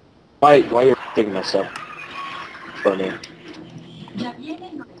know why you're taking this up for me.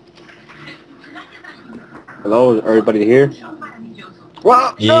 Hello, is everybody here?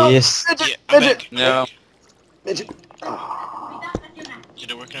 What? Yes. Yeah, I'm back. No. Midget.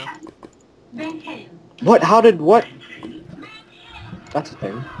 Did it work now? What? How did what? That's a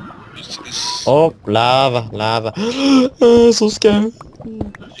thing. It's Oh, lava, lava. So scary.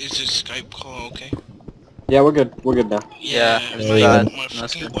 is this Skype call okay? Yeah, we're good. We're good now. Yeah, it's Very my, good. my That's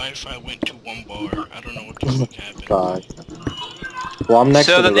fucking good. Wi-Fi went to 1 bar. I don't know what the fuck happened. God. Well, I'm next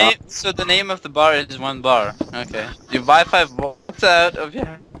So to the the name, rock. so the name of the bar is 1 bar. Okay. Your Wi-Fi walks out of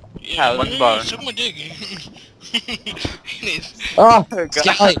your Yeah, house. 1 bar. suck my dick. Anyways, Oh, Oh god.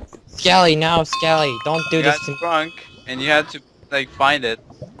 Scally, Scally, no, Scally, don't do You this got to me. drunk and you had to like find it.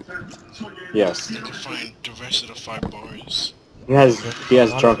 Yes. I can find the rest of the 5 bars. He has I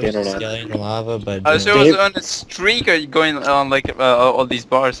wanna drunk push internet. Scally in the lava, but Oh, so it was Dave- on a streak or you going on like all these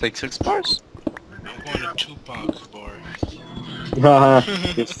bars, like 6 bars? I'm going to Tupac bar.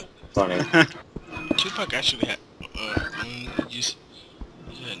 It's funny. Tupac actually had, just,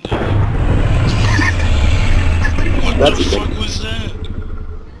 what That's the a fuck was that?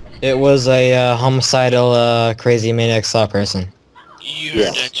 it was a homicidal, crazy maniac saw person. You heard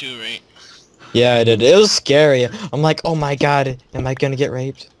Yes. that too, right? Yeah, I did. It was scary. I'm like, oh my god, am I gonna get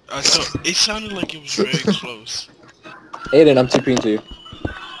raped? I thought it sounded like it was very close. Aiden, I'm TPing to you.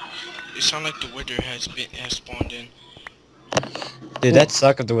 It sounded like the wither has spawned in. Dude, that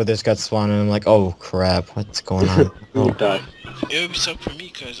sucked if the withers got spawned, and I'm like, oh crap, what's going on? Who Oh. died? It would suck for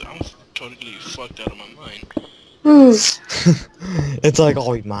me because I'm totally fucked out of my mind. It's like,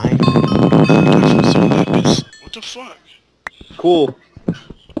 oh, mine? What the fuck? Cool.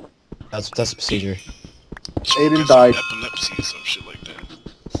 That's procedure. Aiden Got some died. epilepsy or some shit like that.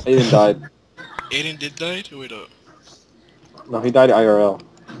 Aiden died. Aiden did die? Wait up. No, he died IRL.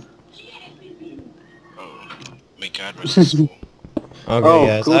 Oh, may God rest his soul. Okay, Oh,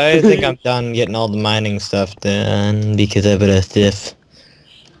 guys, cool. I think I'm done getting all the mining stuff done because I've been a stiff.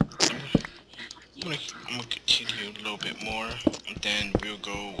 I'm gonna continue a little bit more, and then we'll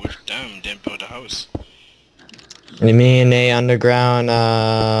go with them, then build a house. Me and a underground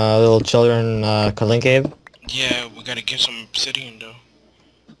little children cuddling cave. Yeah, we gotta get some obsidian though.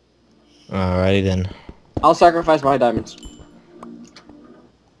 Alrighty then. I'll sacrifice my diamonds.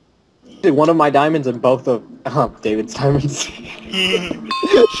 One of my diamonds and both of David's diamonds.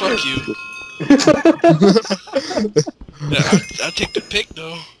 Fuck you. Yeah, I'll take the pick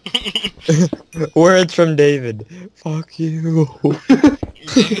though. Words from David. Fuck you.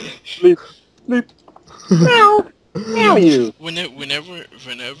 Sleep. Sleep. Meow. Meow you.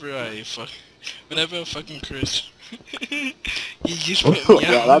 Whenever I fucking curse, you just put me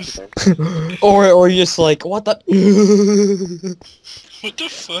Yeah, out. that's the thing. or you're just like, what the? What the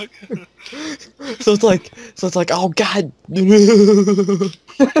fuck? so it's like, oh god. Or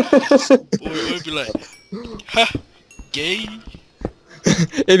it'd be like, ha, gay.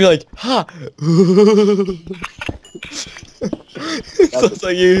 It'd be like, ha. So it's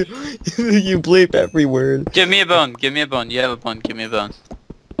like you bleep every word. Give me a bone. Give me a bone. You have a bone. Give me a bone.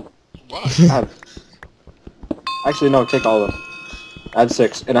 Why? Actually, no, take all of them. Add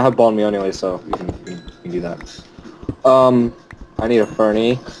 6, and I have bone meal anyway, so you can do that. I need a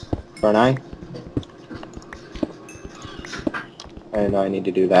ferny. And I need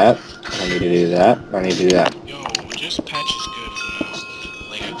to do that. I need to do that. I need to do that. Yo, just patch is good for now.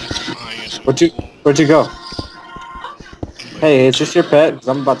 Like I got some iron, some coal. Where'd you go? Hey, is this your pet? 'Cause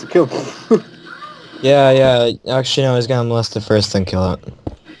I'm about to kill him. Yeah. Actually, no, he's gonna molest it first, then kill it.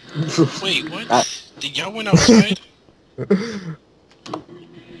 Wait, what? Did y'all went outside?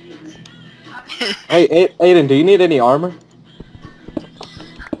 Hey, Aiden, do you need any armor?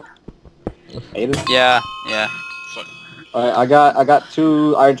 Aiden? Yeah. Fuck. Alright, I got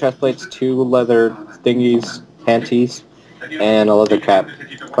 2 iron chest plates, 2 leather thingies, panties, and a leather cap.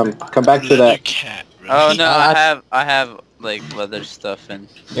 Come back to Leather that. cat. Really? Oh no, I have like leather stuff and.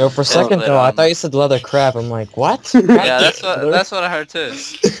 Yo, for a second leather though, I armor. thought you said leather crap. I'm like, what? Yeah, that's what I heard too.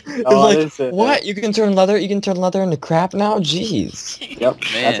 It's Oh, I like, didn't say that. what? You can turn leather into crap now? Jeez. Yep,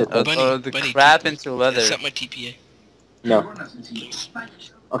 Man, that's it. the Bunny, crap into leather. Accept my TPA, No. please.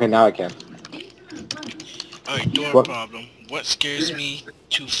 Okay, now I can. Alright, door What? problem. What scares me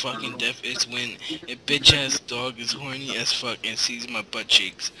to fucking death is when a bitch ass dog is horny as fuck and sees my butt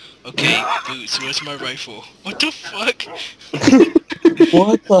cheeks. Okay, Boots, where's my rifle? What the fuck?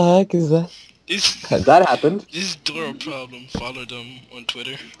 What the heck is that? That happened. This door problem. Follow them on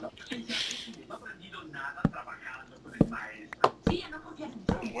Twitter.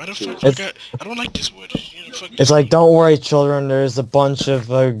 Why the fuck I don't like this wood. You know, fuck It's like, don't worry, children. There's a bunch of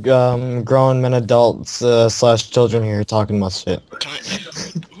grown men, adults slash children here talking about shit.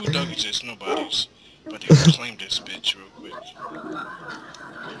 who dog is this? Nobody's. But they claim this bitch real quick.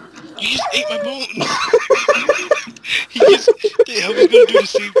 You just ate my bone. I was gonna do the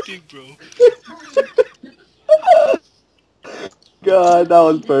same thing, bro. God, that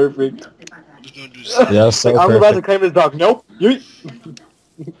was perfect. I'm just gonna do the same Yeah, that was so Like, I'm about to perfect. claim his dog. Nope. You.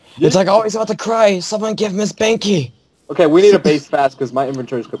 It's like, oh, he's about to cry. Someone give him his banky. Okay, we need a base fast because my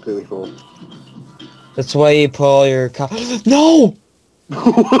inventory is completely full. That's why you pull all your No!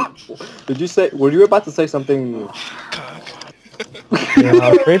 Did you say? Were you about to say something? cock.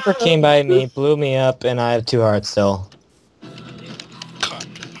 Yeah, Creeper came by me, blew me up, and I have 2 hearts still. Cock.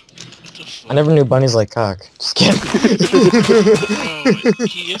 What the fuck? I never knew bunnies like cock. Just kidding. No,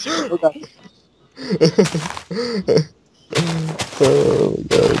 he is a girl. Okay. Oh my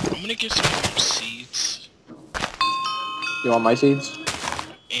god. I'm gonna get some seeds You want my seeds?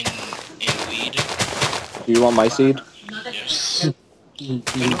 and weed. Do you want my seed? Yes. Any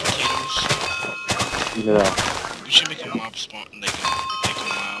potatoes. No. We should make a mob spawn, like a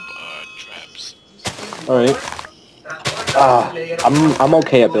mob traps. All right. I'm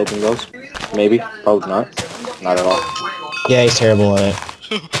okay at building those. Maybe. Probably not. Not at all. Yeah, he's terrible at it.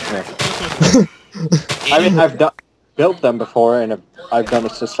 Yeah. I mean, I've built them before, and I've done a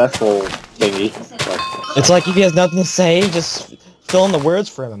successful thingy. But, It's like if he has nothing to say, just fill in the words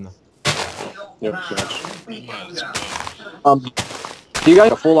for him. yeah, pretty much. Might as well. Do you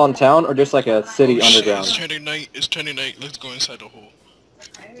guys a full-on town or just like a city Oh, shit, underground? it's turning night. It's turning night. Let's go inside the hole.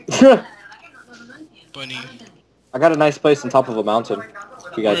 Bunny. I got a nice place on top of a mountain.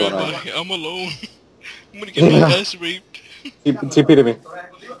 If you guys Where want am to. I? I'm alone. I'm gonna get my ass raped. TP to me. /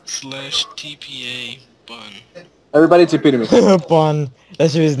 TPA bun. Everybody TP to me. Bun.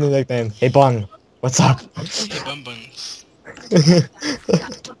 That's his new nickname. Hey Bun, what's up? Hey bun buns.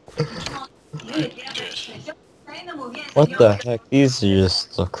 Alright, good. What the heck? These are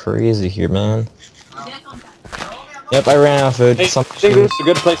just so crazy here, man. Yep, I ran out of food. Hey, Some I think this is a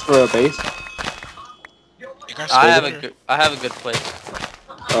good place for a base. You guys I have split a good place.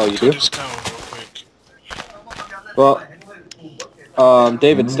 Oh, you Go do? to Scout real quick. Well,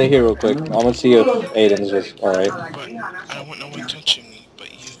 David, stay here real quick. I want to see if Aiden's just alright. But I don't want no one touching me,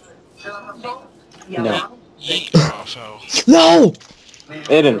 but you. No. Yeet. Oh, fell. No!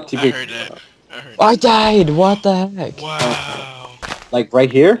 Aiden, I TP. heard that. I heard I died. What the heck? that. Wow. Like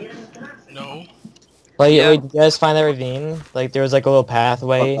right here? No. Like, Yeah. wait, did you guys find that ravine? Like, there was like a little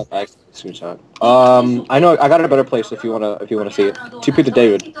pathway. Fuck, I accidentally screenshot. I know. I got a better place if you wanna see it. TP to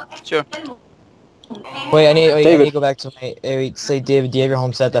David. Sure. Wait, I need David. to go back to my. Wait, say, David, do you have your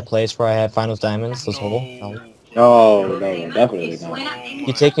home set that place where I had Finals Diamonds? This hole? No. No, definitely not.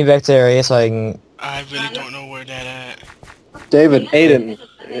 You take me back to the area so I can. I really don't know where that at. David, Aiden.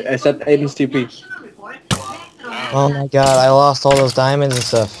 I said Aiden's TP. Oh my god, I lost all those diamonds and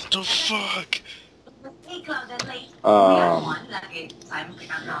stuff. What the fuck?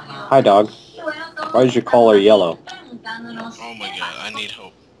 Hi, dog. Why is your collar yellow? Oh my god, I need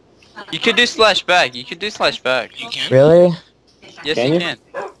help. You could do /back. You could do /back. You can? Really? Yes, Can you you? can.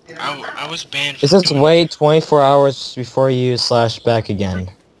 I was banned It from says doing wait 24 hours before you use /back again.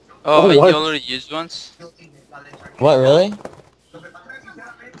 Oh, Oh, you what? already used once? What, really? it.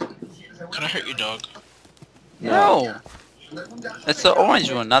 Can I hurt your dog? No. That's the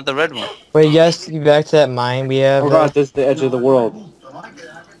orange one, not the red one. Wait, you guys get back to that mine we have? Oh god, this is the edge of the world.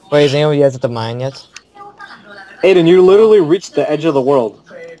 Wait, is anyone guys at the mine yet? Aiden, you literally reached the edge of the world.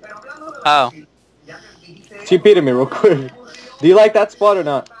 How? TP to me real quick. Do you like that spot or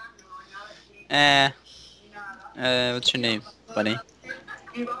not? What's your name, buddy?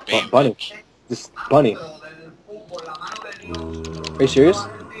 Bunny. This bunny. Are you serious?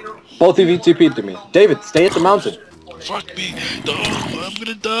 Both of you TP'd to me. David, stay at the mountain. Fuck me. No, I'm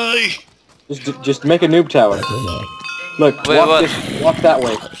gonna die. Just make a noob tower. Look, Wait, what? walk that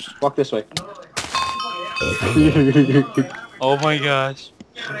way. Walk this way. Oh my gosh.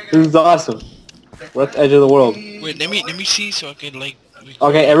 This is awesome. We're at the edge of the world. Wait, let me see so I can like.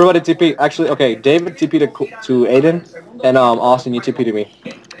 Okay, everybody TP. Actually, okay, David TP to Aiden, and Austin, you TP to me.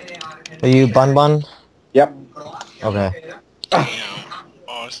 Are you Bun? Yep. Okay. Damn,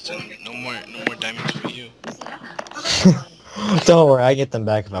 Austin, no more diamonds for you. Don't worry, I get them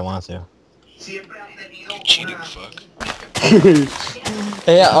back if I want to. You cheating fuck.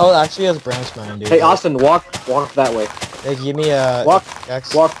 Hey, oh, actually, it's branch mine, dude. Hey, Austin, walk that way. Hey, give me a Walk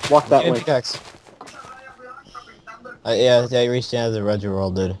pickaxe. that Give me a way. pickaxe. Yeah, I reached into the red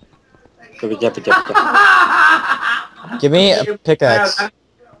world, dude. Give me a pickaxe. I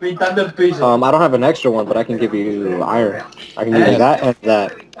don't have an extra one, but I can give you iron. I can give you that and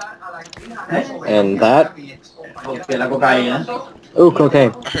that. And that. Ooh,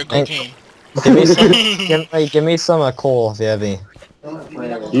 cocaine. I heard cocaine. Give me some. give me some coal if you have any.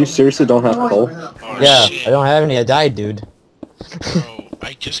 You seriously don't have coal? Oh, Yeah, shit. I don't have any. I died, dude. Bro.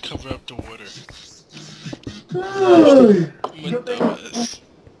 I just cover up the water. I'm a dumbass.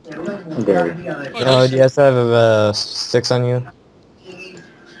 Very. Yo, do you guys have sticks on you?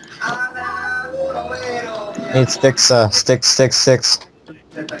 Need sticks, sticks. Hey,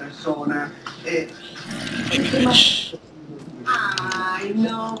 bitch.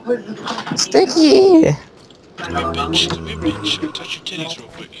 Sticky! Come here, bitch. Come here, bitch. I'll touch your titties real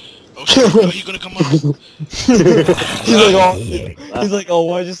quick. Oh shit, are you gonna come out? He's like, oh,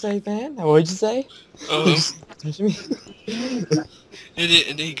 what'd you say, man? What'd you say? Uh-huh. Touch me? And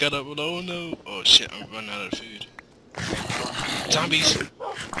then he got up with, oh no. Oh shit, I'm running out of food. Zombies.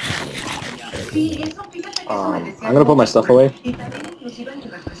 I'm gonna put my stuff away.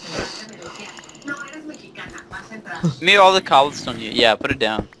 Me all the cobblestone you. Yeah, put it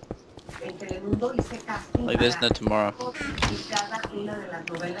down. Like there's no tomorrow.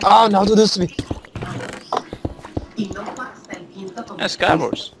 Oh, no, do this to me. Yeah,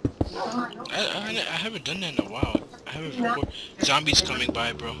 Skywars. I haven't done that in a while. I haven't recorded. Zombies coming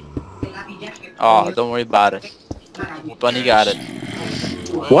by, bro. Oh, don't worry about it. Bunny got it.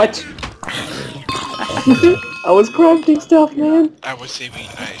 What? I was crafting stuff, man. I was saving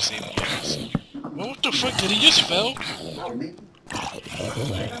yes. Well, what the fuck? Did he just fell?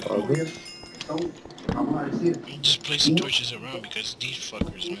 Just placing torches around because these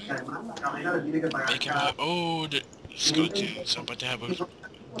fuckers, man. Make him up. Oh, the skeletons. I'm about to have a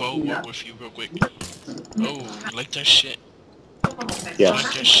bow walk with you real quick. Oh, you like that shit? You Yeah.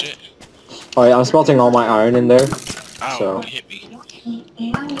 like that shit? Alright, I'm smelting all my iron in there. Ow, So. you hit me.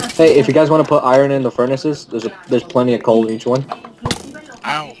 Hey, if you guys want to put iron in the furnaces, there's plenty of coal in each one.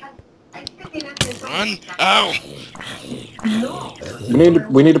 Ow. Run. Ow.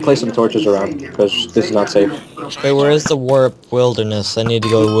 We need to place some torches around because this is not safe. Wait, where is the warp wilderness? I need to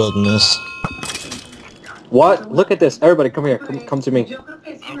go to wilderness. What? Look at this. Everybody, come here. Come to me. I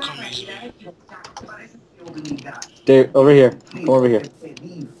don't come easily. Dude, over here. Come over here.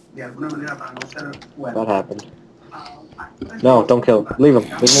 That happened. No, don't kill him. Leave him.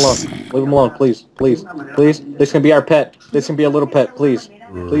 Leave him alone. Leave him alone, please. Please. Please. This can be our pet. This can be a little pet. Please.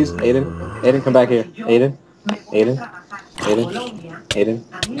 Please, Aiden. Aiden, come back here. Aiden. Aiden. Aiden. Aiden.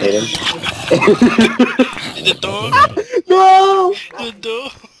 Aiden. The dog. No! The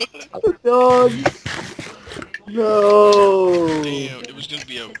dog. The dog. No! Damn, it was gonna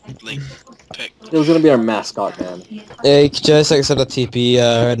be a, like, peck. It was gonna be our mascot, man. Hey, could you guys accept a TP,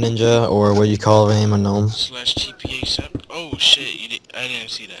 ninja, or what do you call him, a gnome? Slash TPA sep. Oh shit, I didn't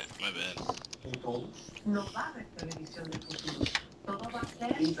see that. My bad. Oh,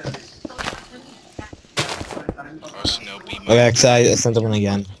 Snow beat my... Okay, 'cause I sent him one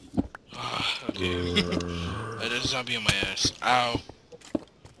again. Okay. There's a zombie on my ass. Ow.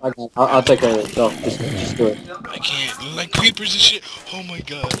 I'll take care of it. No, just do it. I can't. Like creepers and shit. Oh my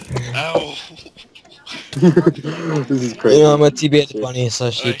god. Ow. This is crazy. You know, I'm a TBA the bunny,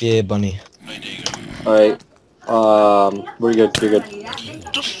 slash TPA bunny. Alright, there you go. Alright. We're good. You're good.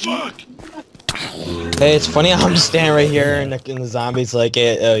 What the fuck? Hey, it's funny I'm just standing right here and the zombies like,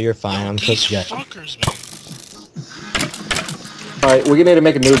 hey, you're fine, I'm These just jet. fuckers, man. Alright, we're gonna need to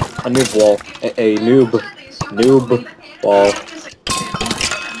make a noob wall. A noob wall.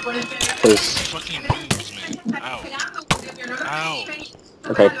 Cause, Fucking noobs, man. Ow. Ow.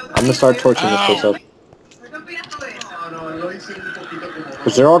 okay, I'm gonna start torching this place up.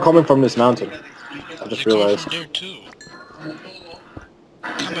 Cause they're all coming from this mountain. I just They're coming realized. from there too.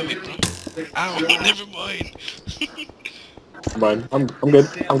 Come at me, bro. Ow. Never mind. But I'm good.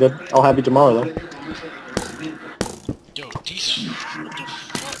 I'm good. I'll have you tomorrow though. Yo, these... What the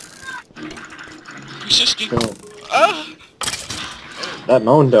fuck? Persisting. Cool. Ah! That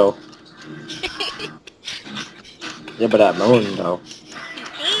Mondo. Yeah, but that Mondo.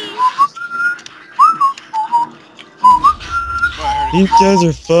 Oh, I heard You guys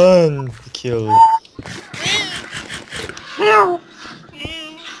are fun to kill.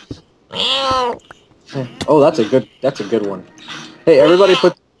 Oh, that's a good one. Hey, everybody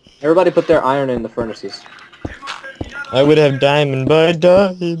put their iron in the furnaces. I would have diamond, but I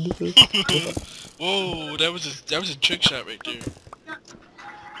died. Whoa, that was a trick shot right there.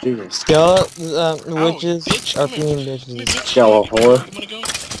 Jesus. Witches bitch, are come here. being Come here, bitches. bitch. Skeletor. You wanna go?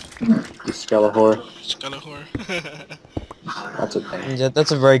 You Skeletor. Skeletor. That's a thing. Yeah,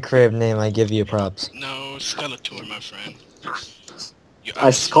 that's a very creative name, I give you props. No, Skeletor, my friend.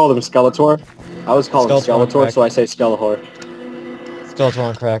 I called him Skeletor. I was calling him Skeletor, Skeletor, correct. so I say Skeletor. Skeletor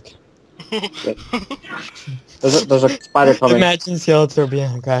on crack. There's a spider coming. Imagine Skeletor being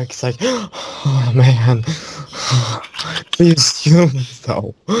on crack, it's like, oh man, Please humans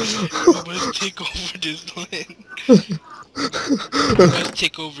though. We must take over this land. We must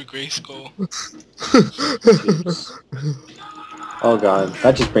take over Grayskull. Jeez. Oh god,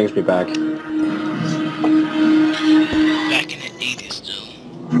 that just brings me back. Back in the 80s, though.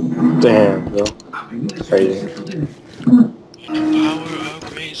 Damn, bro. Crazy. The power of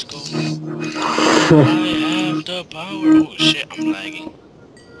Grayskull. I have the power. Oh shit, I'm lagging.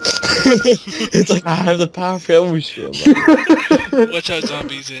 It's like I have the power for ocean. Watch out,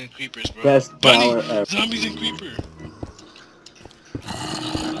 zombies and creepers, bro. Best Bunny! power ever. Zombies and creeper!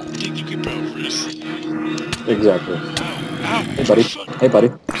 Take the creeper out first. Exactly. Ow! Hey buddy. Fuck. Hey buddy.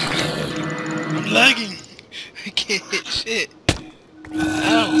 I'm lagging! I can't hit shit!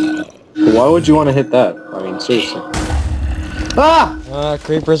 Ow! Why would you want to hit that? I mean, seriously. Ah!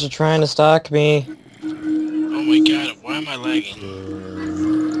 Creepers are trying to stalk me. Oh my god, why am I lagging?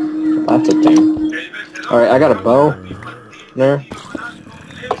 That's a thing. Alright, I got a bow. There. I'm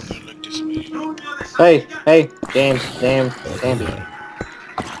gonna look this way. Hey, hey, damn.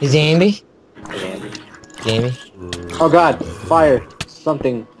 Is Andy? Damn. Jamie? Oh god, fire.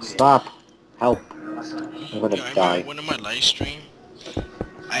 Something. Stop. Help. I'm gonna Yo, I die. remember one of my live stream,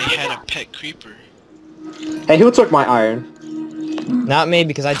 I had a pet creeper. Hey, who took my iron? Not me,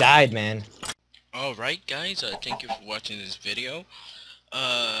 because I died, man. Alright guys, thank you for watching this video.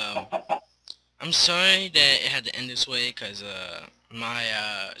 I'm sorry that it had to end this way, because my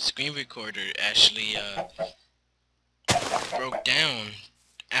screen recorder actually broke down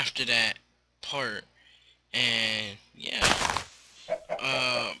after that part, and yeah,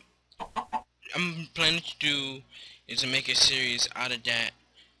 I'm planning to do is to make a series out of that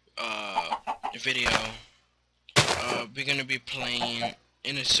video. We're gonna be playing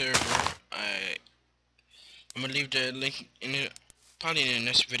in a server. I'm gonna leave the link in the, probably in the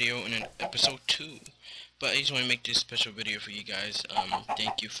next video in episode 2. But I just want to make this special video for you guys.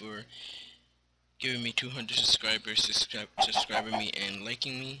 Thank you for giving me 200 subscribers, subscribing me and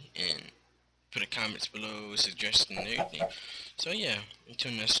liking me, and put a comments below, suggesting and everything. So yeah,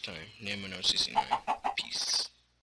 until next time, Nemo69. Peace.